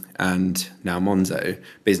Starling and now Monzo,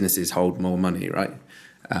 businesses hold more money, right?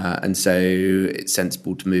 And so it's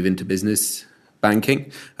sensible to move into business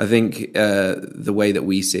banking. I think the way that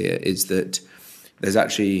we see it is that there's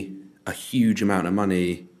actually a huge amount of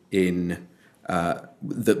money in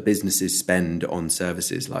that businesses spend on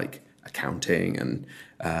services like accounting and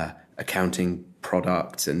accounting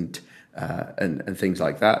products and things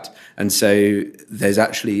like that. And so there's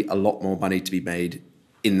actually a lot more money to be made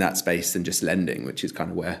in that space than just lending, which is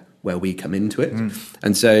kind of where we come into it.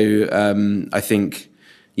 And so I think,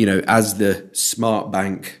 as the smart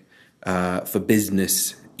bank for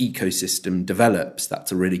business ecosystem develops,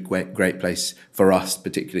 that's a really great place for us,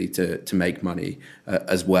 particularly to make money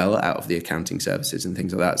as well out of the accounting services and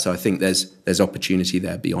things like that. So I think there's opportunity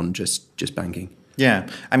there beyond just banking. Yeah,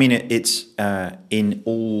 I mean, it's in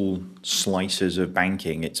all slices of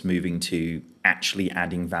banking, it's moving to actually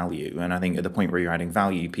adding value. And I think at the point where you're adding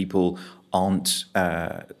value, people aren't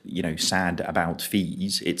sad about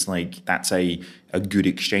fees. It's like that's a good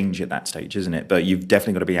exchange at that stage, isn't it? But you've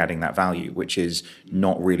definitely got to be adding that value, which is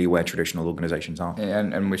not really where traditional organizations are. Yeah,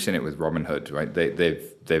 and we've seen it with Robinhood, right?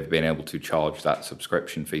 They've been able to charge that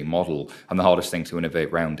subscription fee model, and the hardest thing to innovate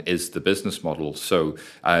around is the business model. So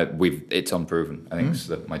it's unproven. I think is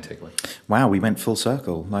my takeaway. Wow, we went full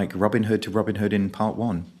circle, like Robinhood to Robinhood in part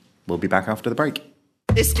 1. We'll be back after the break.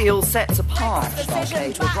 This deal sets apart the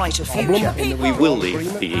UK to a brighter future. We will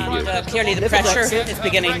leave the EU. Clearly the pressure is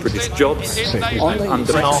beginning. British jobs and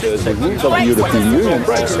the European Union.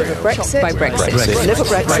 Brexit. By Brexit. Live a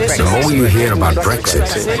Brexit. The more you hear about Brexit,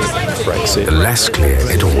 the less clear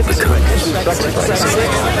it all becomes.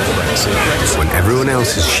 When everyone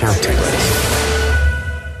else is shouting,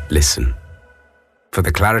 listen. For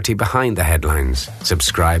the clarity behind the headlines,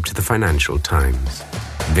 subscribe to the Financial Times.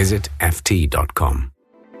 Visit ft.com.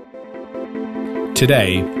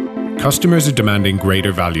 Today, customers are demanding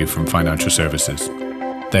greater value from financial services.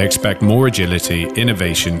 They expect more agility,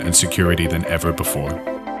 innovation, and security than ever before.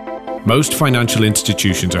 Most financial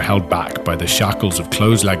institutions are held back by the shackles of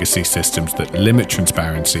closed legacy systems that limit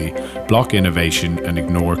transparency, block innovation, and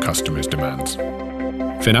ignore customers' demands.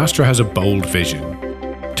 Finastra has a bold vision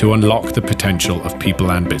to unlock the potential of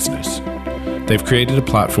people and business. They've created a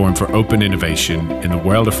platform for open innovation in the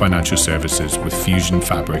world of financial services with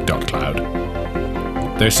FusionFabric.cloud.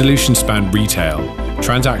 Their solutions span retail,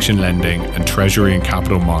 transaction lending, and treasury and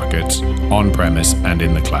capital markets, on-premise and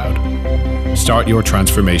in the cloud. Start your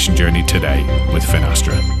transformation journey today with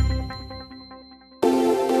Finastra.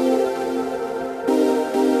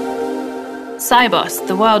 Sibos,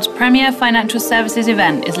 the world's premier financial services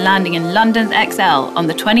event, is landing in London's ExCeL on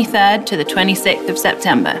the 23rd to the 26th of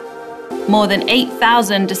September. More than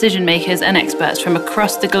 8,000 decision makers and experts from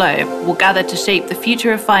across the globe will gather to shape the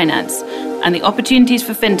future of finance, and the opportunities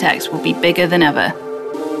for fintechs will be bigger than ever.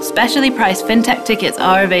 Specially priced fintech tickets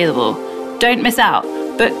are available. Don't miss out.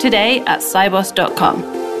 Book today at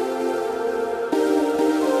Sibos.com.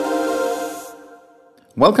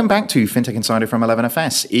 Welcome back to FinTech Insider from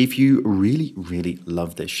 11FS. If you really, really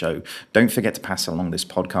love this show, don't forget to pass along this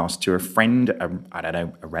podcast to a friend,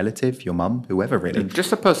 a relative, your mum, whoever really.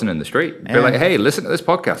 Just a person in the street. Yeah. Be like, hey, listen to this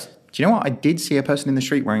podcast. Do you know what? I did see a person in the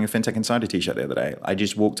street wearing a FinTech Insider t-shirt the other day. I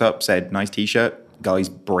just walked up, said, nice t-shirt. Guy's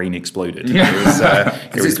brain exploded. It was,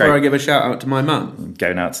 this is where I give a shout out to my mum.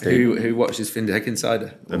 Go nuts, dude. Who watches FinTech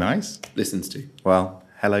Insider. Nice. Listens to. Well,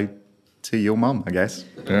 hello to your mum, I guess.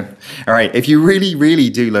 Yeah. All right. If you really,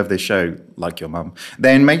 really do love this show, like your mum,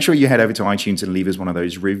 then make sure you head over to iTunes and leave us one of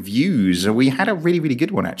those reviews. We had a really, really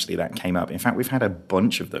good one, actually, that came up. In fact, we've had a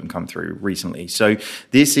bunch of them come through recently. So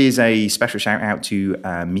this is a special shout out to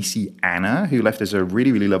Missy Anna, who left us a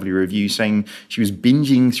really, really lovely review saying she was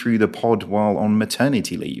binging through the pod while on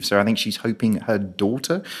maternity leave. So I think she's hoping her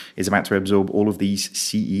daughter is about to absorb all of these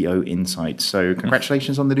CEO insights. So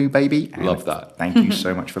congratulations on the new baby. Love that. Thank you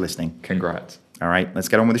so much for listening. Congrats. All right, let's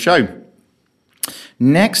get on with the show.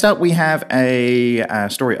 Next up, we have a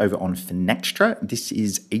story over on Finextra. This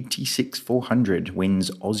is 86400 wins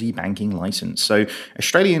Aussie banking license. So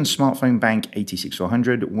Australian smartphone bank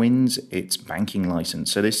 86400 wins its banking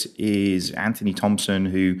license. So this is Anthony Thompson,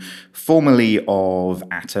 who formerly of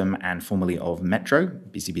Atom and formerly of Metro,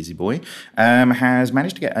 busy boy, has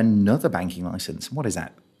managed to get another banking license. What is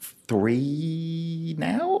that? 3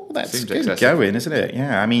 now? That's good going, isn't it?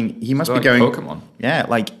 Yeah, I mean, he must be going Pokemon. Yeah,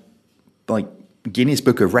 like Guinness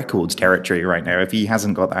Book of Records territory right now. If he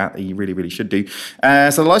hasn't got that, he really, really should do. So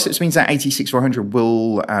the license means that 86400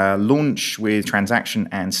 will launch with transaction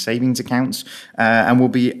and savings accounts and will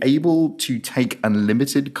be able to take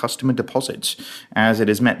unlimited customer deposits, as it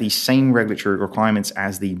has met the same regulatory requirements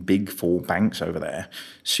as the big 4 banks over there.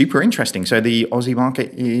 Super interesting. So the Aussie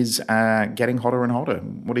market is getting hotter and hotter.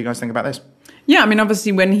 What do you guys think about this? Yeah, I mean,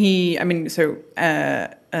 obviously for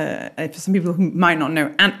some people who might not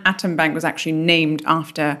know, Atom Bank was actually named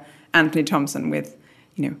after Anthony Thompson with,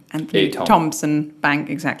 Anthony Thompson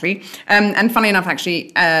Bank, exactly. And funny enough,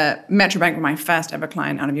 actually, Metro Bank were my first ever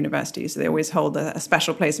client out of university, so they always hold a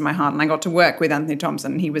special place in my heart. And I got to work with Anthony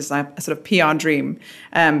Thompson. He was a sort of PR dream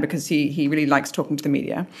because he really likes talking to the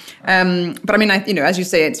media. But I mean, as you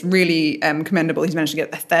say, it's really commendable. He's managed to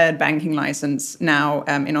get a 3rd banking license now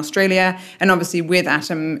in Australia. And obviously with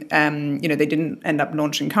Atom, they didn't end up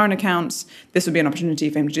launching current accounts. This would be an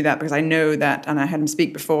opportunity for him to do that because I know that, and I had him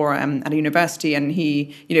speak before at a university, and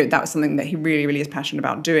that was something that he really, really is passionate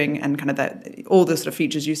about doing, and kind of all the sort of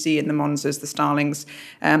features you see in the Monzos, the Starlings,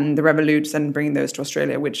 the Revolutes, and bringing those to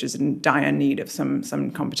Australia, which is in dire need of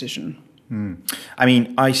some competition. I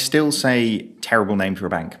mean, I still say terrible name for a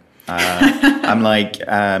bank. I'm like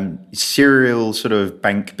serial sort of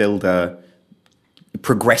bank builder,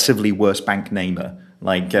 progressively worse bank namer.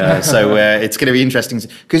 So it's going to be interesting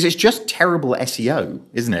because it's just terrible SEO,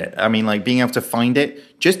 isn't it? I mean, being able to find it,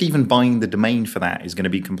 just even buying the domain for that is going to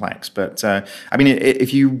be complex. But I mean,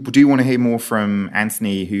 if you do want to hear more from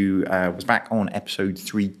Anthony, who was back on episode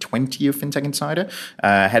 320 of FinTech Insider,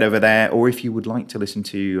 head over there. Or if you would like to listen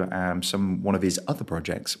to one of his other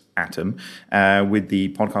projects, Atom, with the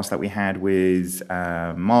podcast that we had with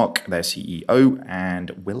Mark, their CEO,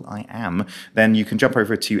 and Will I Am, then you can jump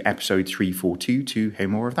over to episode 342 to hear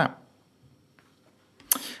more of that.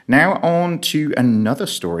 Now on to another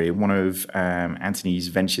story, one of Anthony's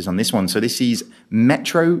ventures on this one. So this is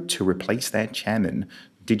Metro to replace their chairman.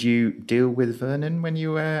 Did you deal with Vernon when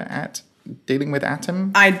you were dealing with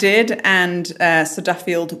Atom? I did, and Sir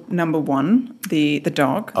Duffield #1, the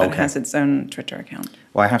dog, that has its own Twitter account.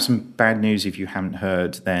 Well, I have some bad news if you haven't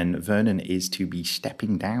heard, then Vernon is to be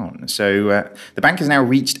stepping down. So the bank has now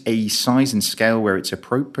reached a size and scale where it's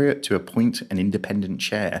appropriate to appoint an independent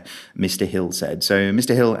chair, Mr. Hill said. So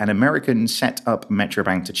Mr. Hill, an American, set up Metro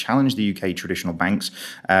Bank to challenge the UK traditional banks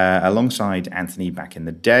alongside Anthony back in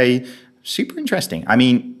the day. Super interesting. I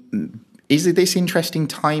mean, is this interesting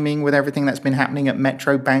timing with everything that's been happening at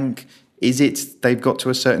Metro Bank? Is it they've got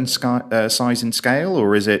to a certain size and scale,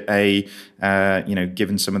 or is it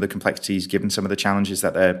given some of the complexities, given some of the challenges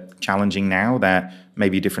that they're challenging now, that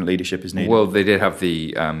maybe different leadership is needed? Well, they did have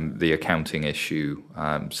the accounting issue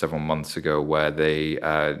several months ago where they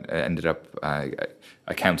ended up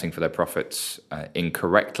accounting for their profits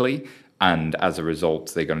incorrectly. And as a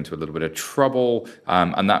result, they got into a little bit of trouble,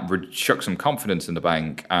 and that shook some confidence in the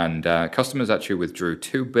bank. And customers actually withdrew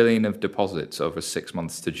 $2 billion of deposits over 6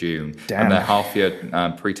 months to June. Damn. And their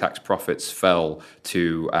half-year pre-tax profits fell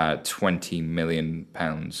to £20 million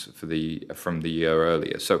from the year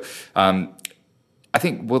earlier. So I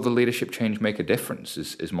think, will the leadership change make a difference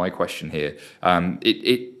is my question here.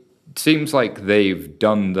 It seems like they've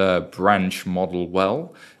done the branch model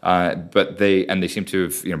well, but they seem to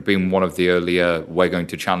have been one of the earlier, we're going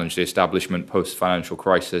to challenge the establishment post-financial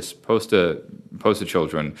crisis, poster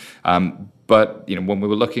children. But when we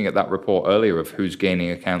were looking at that report earlier of who's gaining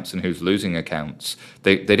accounts and who's losing accounts,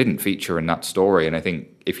 they didn't feature in that story. And I think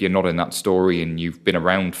if you're not in that story and you've been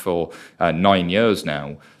around for 9 years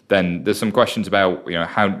now, then there's some questions about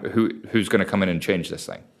who's going to come in and change this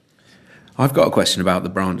thing. I've got a question about the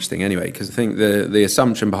branch thing anyway, because I think the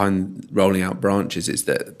assumption behind rolling out branches is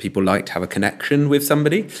that people like to have a connection with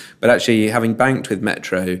somebody. But actually, having banked with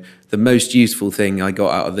Metro, the most useful thing I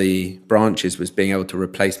got out of the branches was being able to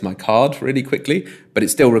replace my card really quickly. But it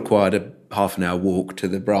still required a half an hour walk to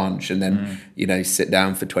the branch and then, sit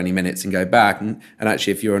down for 20 minutes and go back. And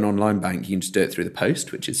actually, if you're an online bank, you can just do it through the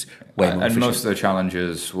post, which is way more efficient. And most of the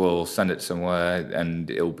challengers will send it somewhere and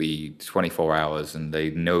it'll be 24 hours and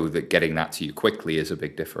they know that getting that to you quickly is a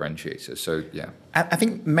big differentiator. So, yeah. I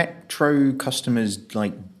think Metro customers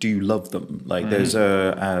do love them. There's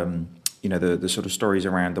the sort of stories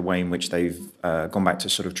around the way in which they've gone back to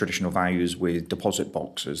sort of traditional values with deposit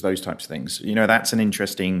boxes, those types of things. That's an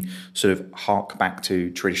interesting sort of hark back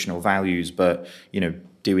to traditional values, but,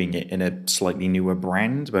 doing it in a slightly newer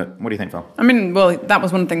brand. But what do you think, Phil? I mean, well, that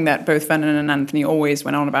was one thing that both Vernon and Anthony always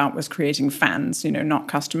went on about, was creating fans, not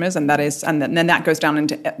customers. And then that goes down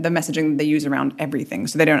into the messaging they use around everything.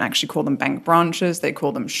 So they don't actually call them bank branches, they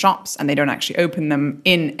call them shops, and they don't actually open them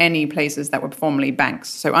in any places that were formerly banks.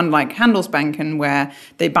 So unlike Handelsbanken, where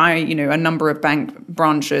they buy, a number of bank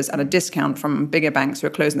branches at a discount from bigger banks who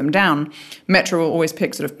are closing them down, Metro will always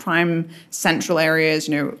pick sort of prime central areas,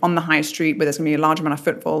 on the high street where there's going to be a large amount of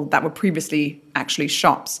footfall that were previously actually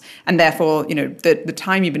shops, and therefore the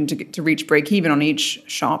time even to reach break even on each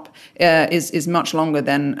shop is much longer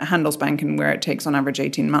than Handelsbanken, where it takes on average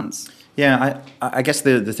 18 months. Yeah, I guess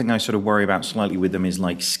the thing I sort of worry about slightly with them is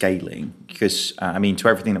scaling, because to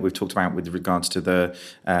everything that we've talked about with regards to the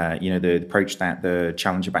approach that the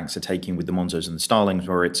challenger banks are taking with the Monzos and the Starlings,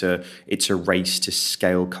 where it's a race to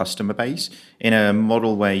scale customer base in a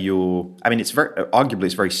model where it's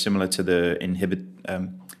very similar to the inhibitors.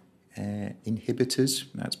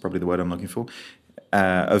 That's probably the word I'm looking for.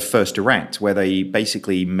 Of First Direct, where they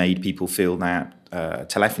basically made people feel that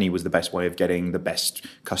telephony was the best way of getting the best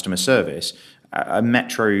customer service.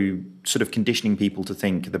 Metro sort of conditioning people to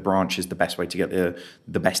think the branch is the best way to get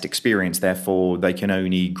the best experience. Therefore, they can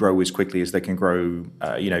only grow as quickly as they can grow,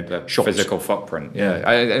 the shops. Physical footprint. Yeah,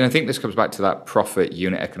 and I think this comes back to that profit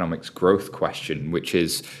unit economics growth question, which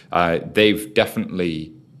is they've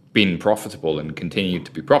definitely been profitable and continued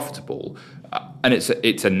to be profitable. And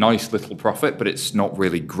it's a nice little profit, but it's not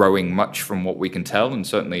really growing much from what we can tell. And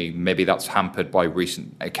certainly maybe that's hampered by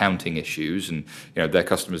recent accounting issues, and their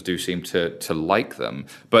customers do seem to like them.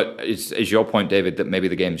 But is your point, David, that maybe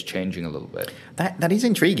the game's changing a little bit? That is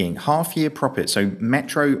intriguing. Half-year profit. So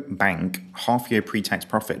Metro Bank, half-year pre-tax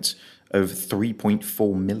profits of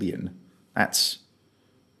 3.4 million. That's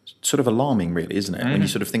sort of alarming, really, isn't it? When you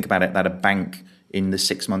sort of think about it, that a bank in the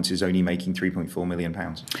 6 months is only making £3.4 million.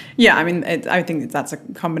 Yeah, I think that's a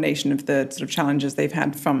combination of the sort of challenges they've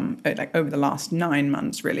had from over the last 9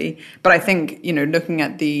 months, really. But I think looking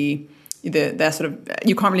at their sort of,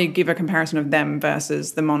 you can't really give a comparison of them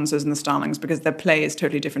versus the Monzos and the Starlings, because their play is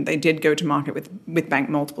totally different. They did go to market with bank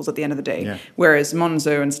multiples at the end of the day, whereas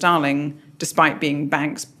Monzo and Starling, despite being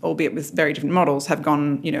banks, albeit with very different models, have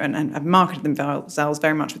gone, and have marketed themselves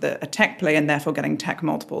very much with a tech play, and therefore getting tech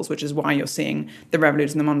multiples, which is why you're seeing the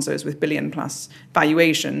Revolut and the Monzos with billion-plus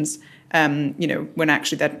valuations, when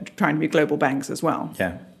actually they're trying to be global banks as well.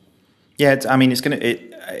 Yeah,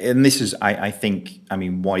 and this is, I think,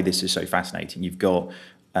 why this is so fascinating. You've got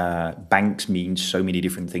banks mean so many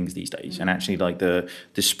different things these days, and actually, the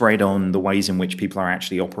spread on the ways in which people are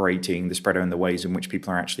actually operating, the spread on the ways in which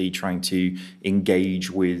people are actually trying to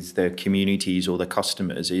engage with their communities or their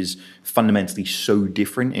customers is fundamentally so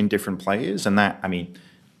different in different players, and that,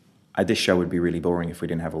 this show would be really boring if we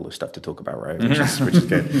didn't have all this stuff to talk about, right? Which is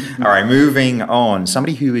good. All right, moving on.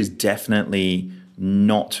 Somebody who is definitely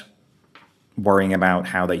not worrying about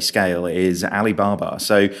how they scale is Alibaba.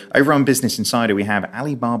 So over on Business Insider, we have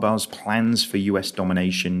Alibaba's plans for US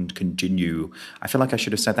domination continue. I feel like I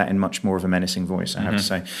should have said that in much more of a menacing voice, I have to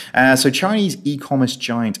say. So Chinese e-commerce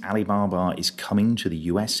giant Alibaba is coming to the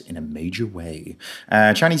US in a major way.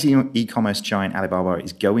 Chinese e-commerce giant Alibaba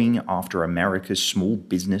is going after America's small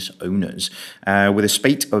business owners with a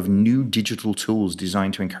spate of new digital tools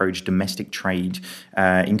designed to encourage domestic trade,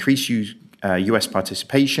 increase US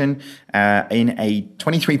participation in a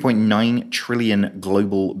 $23.9 trillion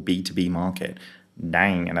global B2B market.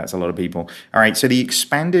 Dang, and that's a lot of people. All right, so the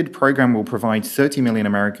expanded program will provide 30 million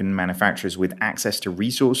American manufacturers with access to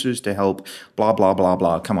resources to help blah, blah, blah,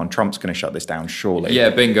 blah. Come on, Trump's going to shut this down, surely. Yeah,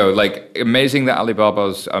 bingo. Like, amazing that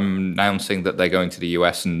Alibaba's announcing that they're going to the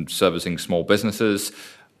US and servicing small businesses.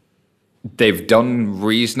 They've done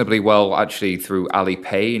reasonably well, actually, through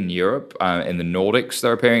Alipay in Europe. In the Nordics,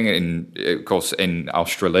 they're appearing. Of course, in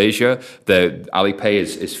Australasia, the Alipay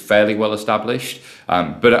is fairly well established.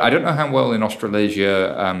 But I don't know how well in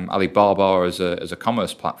Australasia Alibaba as a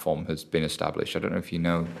commerce platform has been established. I don't know if you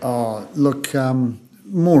know. Look,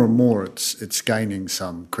 more and more it's gaining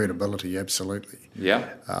some credibility, absolutely. Yeah.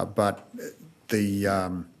 But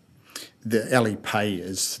the Alipay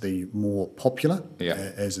is the more popular,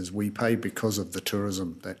 as is WePay, because of the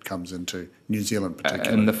tourism that comes into New Zealand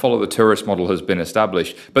particularly. And the follow the tourist model has been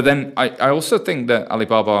established. But then I also think that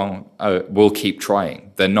Alibaba will keep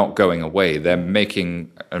trying. They're not going away. They're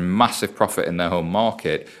making a massive profit in their home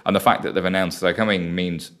market. And the fact that they've announced they're coming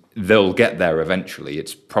means they'll get there eventually.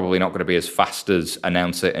 It's probably not going to be as fast as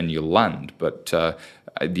announce it and you'll land. But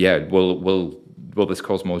will this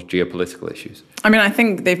cause more geopolitical issues? I mean, I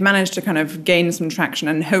think they've managed to kind of gain some traction,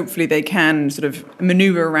 and hopefully they can sort of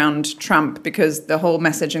maneuver around Trump, because the whole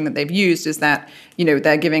messaging that they've used is that,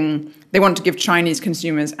 they want to give Chinese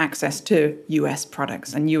consumers access to US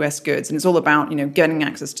products and US goods. And it's all about, getting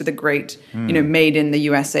access to the great, made in the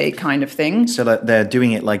USA kind of thing. So that they're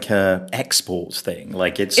doing it like a exports thing.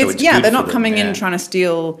 Like it's they're not coming in trying to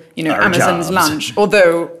steal, Amazon's lunch.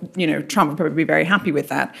 Although, Trump would probably be very happy with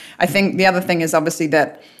that. I think the other thing is obviously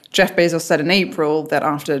that Jeff Bezos said in April that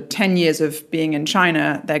after 10 years of being in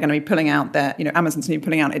China, they're going to be pulling out Amazon's going to be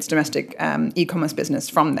pulling out its domestic e-commerce business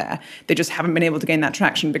from there. They just haven't been able to gain that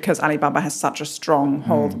traction because Alibaba has such a strong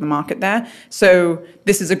hold on the market there. So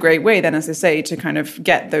this is a great way then, as I say, to kind of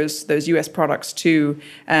get those US products to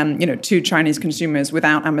Chinese consumers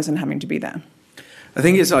without Amazon having to be there. I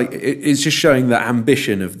think it's just showing the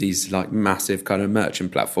ambition of these like massive kind of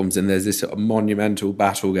merchant platforms, and there's this sort of monumental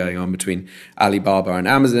battle going on between Alibaba and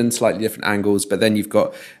Amazon, slightly different angles, but then you've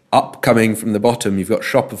got upcoming from the bottom, you've got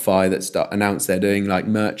Shopify that announced they're doing like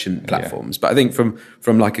merchant platforms. But I think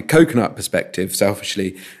from like a coconut perspective,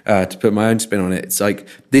 selfishly, to put my own spin on it, it's like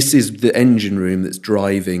this is the engine room that's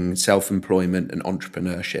driving self-employment and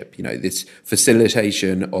entrepreneurship. This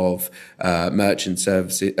facilitation of merchant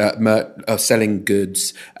services, of selling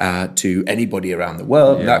goods to anybody around the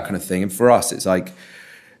world, and that kind of thing. And for us, it's like,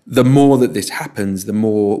 the more that this happens, the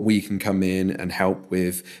more we can come in and help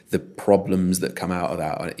with the problems that come out of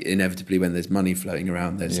that. Inevitably, when there's money floating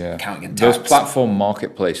around, there's accounting and tax. Those platform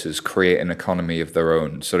marketplaces create an economy of their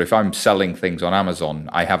own. So if I'm selling things on Amazon,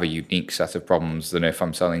 I have a unique set of problems than if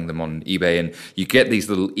I'm selling them on eBay. And you get these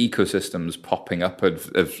little ecosystems popping up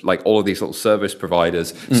of like all of these little service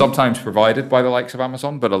providers, sometimes provided by the likes of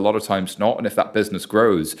Amazon, but a lot of times not. And if that business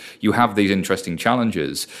grows, you have these interesting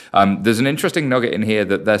challenges. There's an interesting nugget in here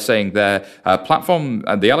that they're saying their platform,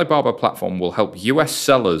 the Alibaba platform, will help US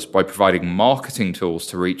sellers by providing marketing tools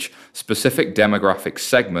to reach specific demographic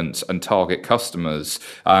segments and target customers.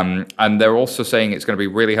 And they're also saying it's going to be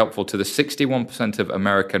really helpful to the 61% of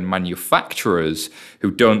American manufacturers who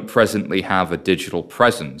don't presently have a digital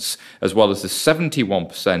presence, as well as the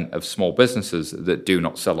 71% of small businesses that do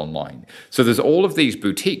not sell online. So there's all of these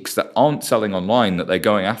boutiques that aren't selling online that they're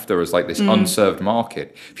going after as like this unserved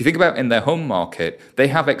market. If you think about in their home market, they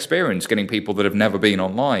have experience getting people that have never been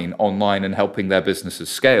online and helping their businesses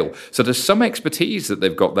scale. So there's some expertise that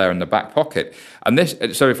they've got there in the back pocket.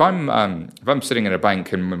 And so if I'm sitting in a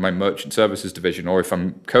bank in my merchant services division, or if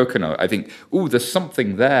I'm Coconut, I think, there's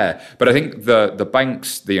something there. But I think the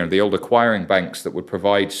banks, the old acquiring banks that would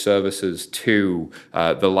provide services to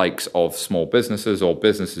the likes of small businesses or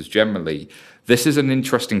businesses generally, this is an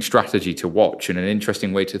interesting strategy to watch and an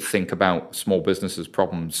interesting way to think about small businesses'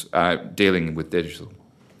 problems dealing with digital.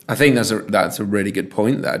 I think that's a really good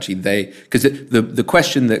point. That actually because the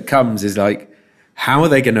question that comes is like, how are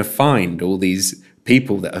they going to find all these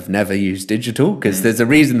people that have never used digital? Because there's a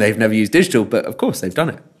reason they've never used digital, but of course they've done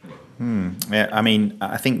it. Yeah, I mean,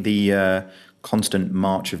 I think the constant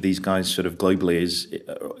march of these guys sort of globally is,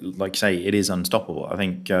 like I say, it is unstoppable. I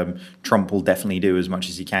think Trump will definitely do as much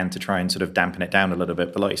as he can to try and sort of dampen it down a little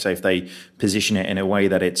bit. But like you say, if they position it in a way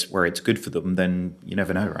that it's where it's good for them, then you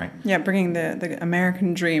never know, right? Yeah, bringing the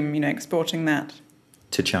American dream, exporting that.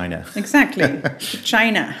 To China. Exactly.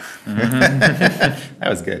 China. That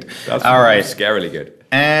was good. That's all right. Scarily good.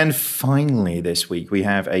 And finally, this week, we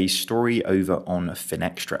have a story over on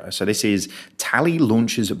Finextra. So this is Tally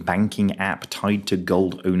launches banking app tied to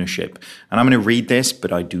gold ownership. And I'm going to read this,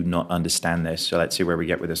 but I do not understand this. So let's see where we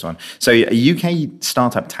get with this one. So a UK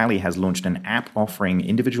startup, Tally, has launched an app offering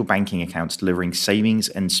individual banking accounts delivering savings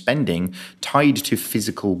and spending tied to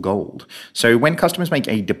physical gold. So when customers make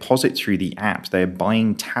a deposit through the app, they're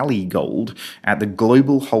buying Tally gold at the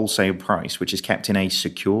global wholesale price, which is kept in a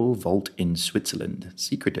secure vault in Switzerland.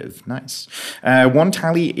 Secretive. Nice. One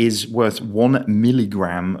Tally is worth 1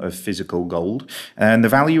 milligram of physical gold. And the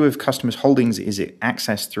value of customers' holdings is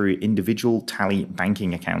accessed through individual Tally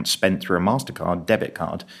banking accounts spent through a MasterCard debit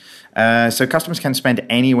card. So customers can spend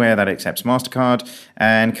anywhere that accepts MasterCard,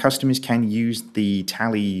 and customers can use the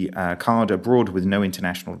Tally card abroad with no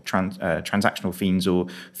international transactional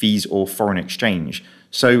fees or foreign exchange.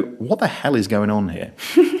 So what the hell is going on here?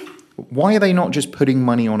 Why are they not just putting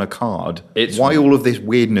money on a card? Why all of this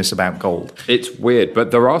weirdness about gold? It's weird, but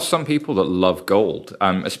there are some people that love gold,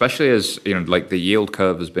 especially as like the yield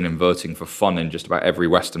curve has been inverting for fun in just about every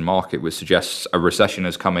Western market, which suggests a recession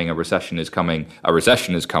is coming, a recession is coming, a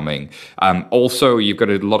recession is coming. Also, you've got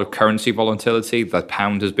a lot of currency volatility. The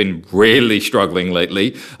pound has been really struggling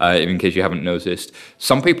lately, in case you haven't noticed.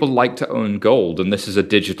 Some people like to own gold, and this is a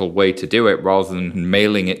digital way to do it rather than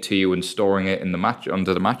mailing it to you and storing it in the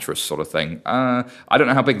under the mattress. Sort of thing. I don't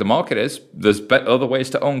know how big the market is. There's other ways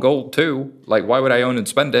to own gold too. Like, why would I own and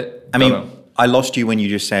spend it? I lost you when you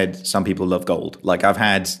just said some people love gold. Like, I've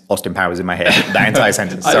had Austin Powers in my head that entire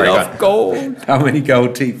sentence. Sorry, I love gold. How many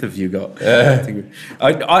gold teeth have you got?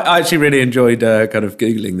 I actually really enjoyed kind of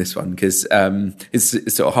Googling this one because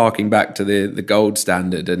it's sort of harking back to the gold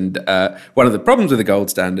standard. And one of the problems with the gold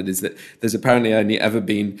standard is that there's apparently only ever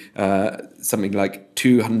been something like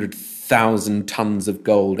 200,000 tons of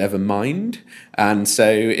gold ever mined. And so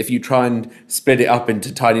if you try and split it up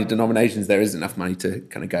into tiny denominations, there isn't enough money to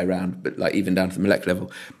kind of go around, but like even down to the molecular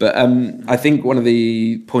level. But I think one of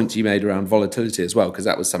the points you made around volatility as well, because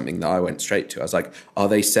that was something that I went straight to. I was like, are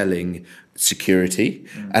they selling security?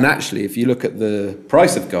 And actually, if you look at the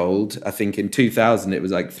price of gold, I think in 2000 it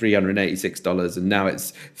was like $386, and now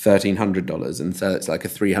it's $1,300, and so it's like a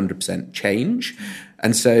 300% change.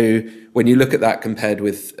 And so when you look at that compared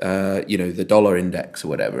with the dollar index or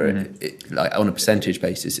whatever, like on a percentage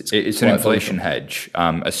basis, it's an inflation hedge,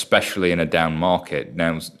 especially in a down market.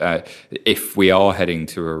 Now, if we are heading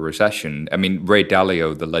to a recession, I mean, Ray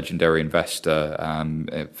Dalio, the legendary investor,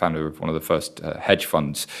 founder of one of the first hedge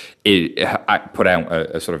funds, put out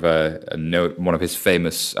a sort of a note, one of his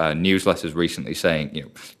famous newsletters recently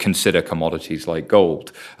saying, consider commodities like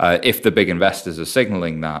gold. If the big investors are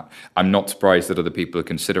signaling that, I'm not surprised that other people are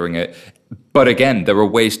considering it. But again, there are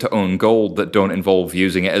ways to own gold that don't involve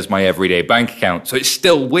using it as my everyday bank account. So it's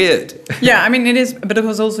still weird. Yeah, I mean, it is. But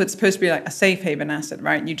it's supposed to be like a safe haven asset,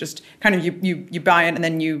 right? You just kind of, you buy it and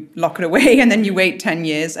then you lock it away and then you wait 10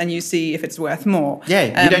 years and you see if it's worth more.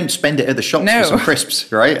 Yeah, you don't spend it at the shops for some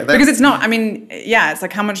crisps, right? Because it's not, I mean, yeah, it's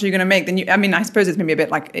like, how much are you going to make? Then I suppose it's maybe a bit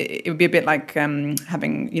like, it would be a bit like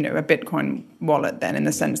having, a Bitcoin wallet then, in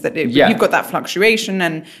the sense that you've got that fluctuation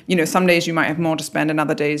and, some days you might have more to spend and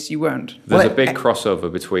other days you won't. There's a big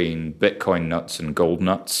crossover between Bitcoin nuts and gold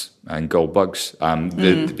nuts and gold bugs,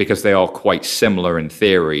 because they are quite similar in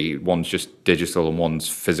theory. One's just digital and one's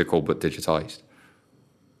physical but digitized.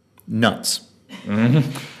 Nuts.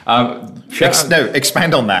 Mm-hmm.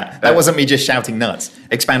 Expand on that. That wasn't me just shouting nuts.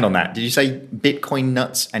 Expand on that. Did you say Bitcoin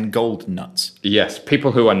nuts and gold nuts? Yes,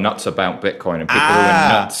 people who are nuts about Bitcoin and people who are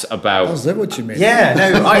nuts about... Oh, is that what you mean? Yeah,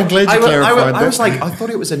 no, I'm glad you clarified that. I was like, I thought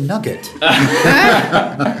it was a nugget.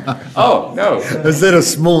 Oh, no. Is that a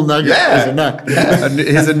small nugget? Yeah. Is a nut?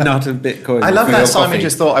 Here's a nut of Bitcoin. I love that Simon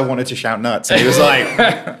just thought I wanted to shout nuts. And he was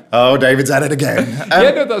like, oh, David's at it again.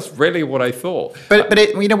 That's really what I thought. But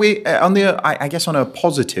I guess on a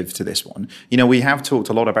positive to this one, we have talked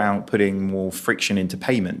a lot about putting more friction into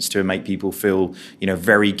payments to make people feel,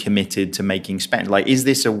 very committed to making spend. Like, is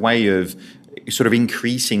this a way of sort of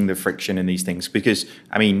increasing the friction in these things? Because,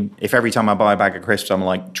 I mean, if every time I buy a bag of crisps, I'm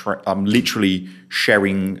like, I'm literally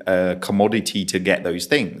sharing a commodity to get those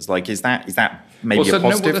things. Like, is that maybe a positive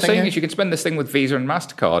what they're thing? saying is you can spend this thing with Visa and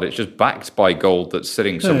MasterCard. It's just backed by gold that's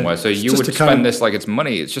sitting somewhere. So you would spend this like it's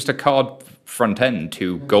money. It's just a card front end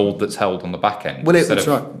to gold that's held on the back end instead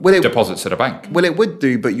of deposits at a bank. Well, it would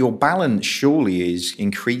do, but your balance surely is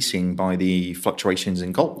increasing by the fluctuations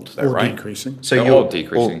in gold, though, or right? Decreasing. So or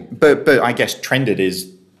decreasing. But I guess trended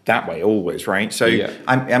is that way always, right? So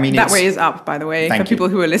I mean, that way is up, by the way, for people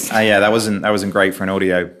who are listening. Yeah, that wasn't great for an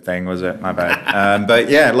audio thing, was it? My bad. But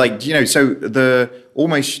yeah, like, you know, so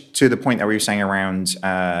almost to the point that we were saying around,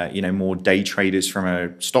 more day traders from a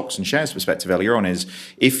stocks and shares perspective earlier on, is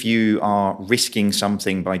if you are risking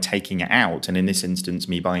something by taking it out, and in this instance,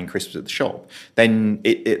 me buying crisps at the shop, then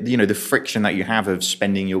the friction that you have of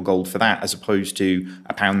spending your gold for that, as opposed to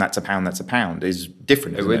a pound that's a pound, is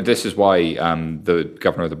different. Isn't it? This is why the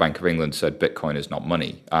governor of the Bank of England said Bitcoin is not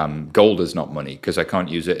money. Gold is not money, because I can't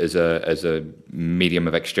use it as a medium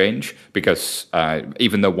of exchange, because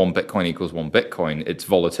even though 1 Bitcoin equals 1 Bitcoin, its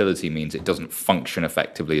volatility means it doesn't function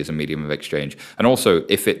effectively as a medium of exchange. And also,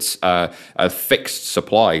 if it's a fixed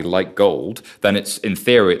supply like gold, then in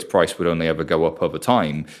theory, its price would only ever go up over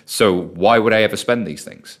time. So why would I ever spend these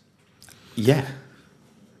things? Yeah.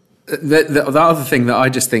 The other thing that I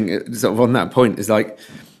just think, sort of on that point, is like,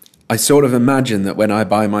 I sort of imagine that when I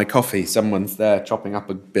buy my coffee, someone's there chopping up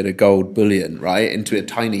a bit of gold bullion, right, into a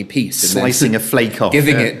tiny piece. And slicing a flake off.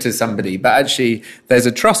 Giving it to somebody. But actually, there's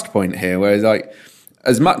a trust point here where it's like,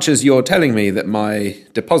 as much as you're telling me that my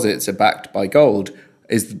deposits are backed by gold,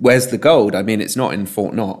 where's the gold? I mean, it's not in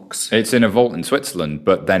Fort Knox. It's in a vault in Switzerland,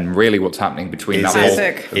 but then really what's happening between that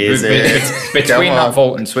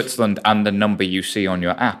vault in Switzerland and the number you see on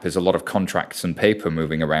your app is a lot of contracts and paper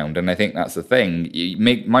moving around. And I think that's the thing.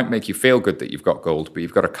 It might make you feel good that you've got gold, but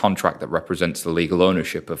you've got a contract that represents the legal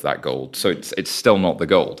ownership of that gold. So it's still not the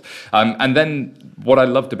gold. And then what I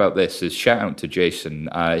loved about this is, shout out to Jason.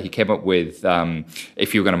 He came up with,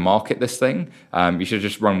 if you're going to market this thing, you should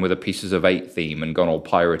just run with a Pieces of 8 theme and gone all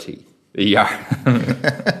piratey. Yeah.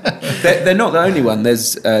 They're not the only one.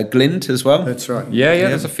 There's Glint as well. That's right. Yeah,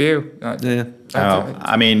 there's a few.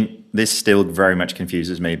 I mean, this still very much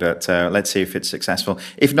confuses me, but let's see if it's successful.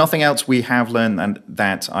 If nothing else, we have learned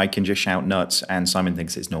that I can just shout nuts and Simon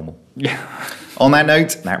thinks it's normal. Yeah. On that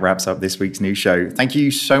note, that wraps up this week's news show. Thank you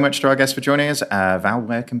so much to our guests for joining us. Val,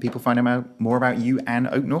 where can people find out more about you and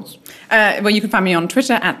Oak North? Well, you can find me on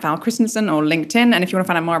Twitter at Val Christensen or LinkedIn. And if you want to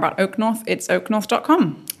find out more about Oak North, it's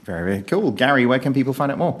oaknorth.com. Very, very cool. Gary, where can people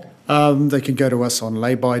find out more? They can go to us on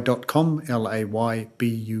laybuy.com, laybuy.com,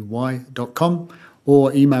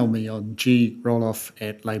 or email me on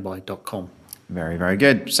groloff@laybuy.com. Very, very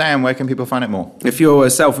good. Sam, where can people find out more? If you're a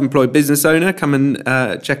self-employed business owner, come and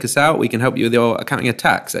check us out. We can help you with your accounting and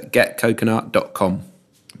tax at getcoconut.com.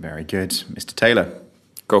 Very good. Mr. Taylor.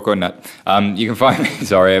 Coconut. You can find me,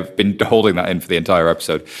 sorry, I've been holding that in for the entire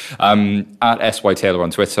episode, at SY Taylor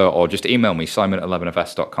on Twitter, or just email me,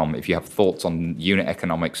 simon@11fs.com, if you have thoughts on unit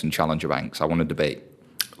economics and challenger banks. I want to debate.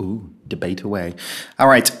 Ooh, debate away. All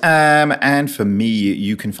right. And for me,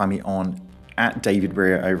 you can find me on at David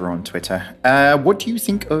Breer over on Twitter. What do you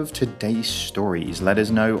think of today's stories? Let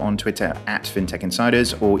us know on Twitter at FinTech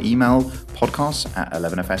Insiders, or email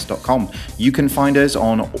podcasts@11fs.com. You can find us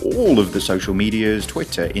on all of the social medias,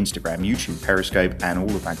 Twitter, Instagram, YouTube, Periscope, and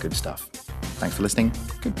all of that good stuff. Thanks for listening.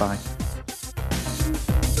 Goodbye.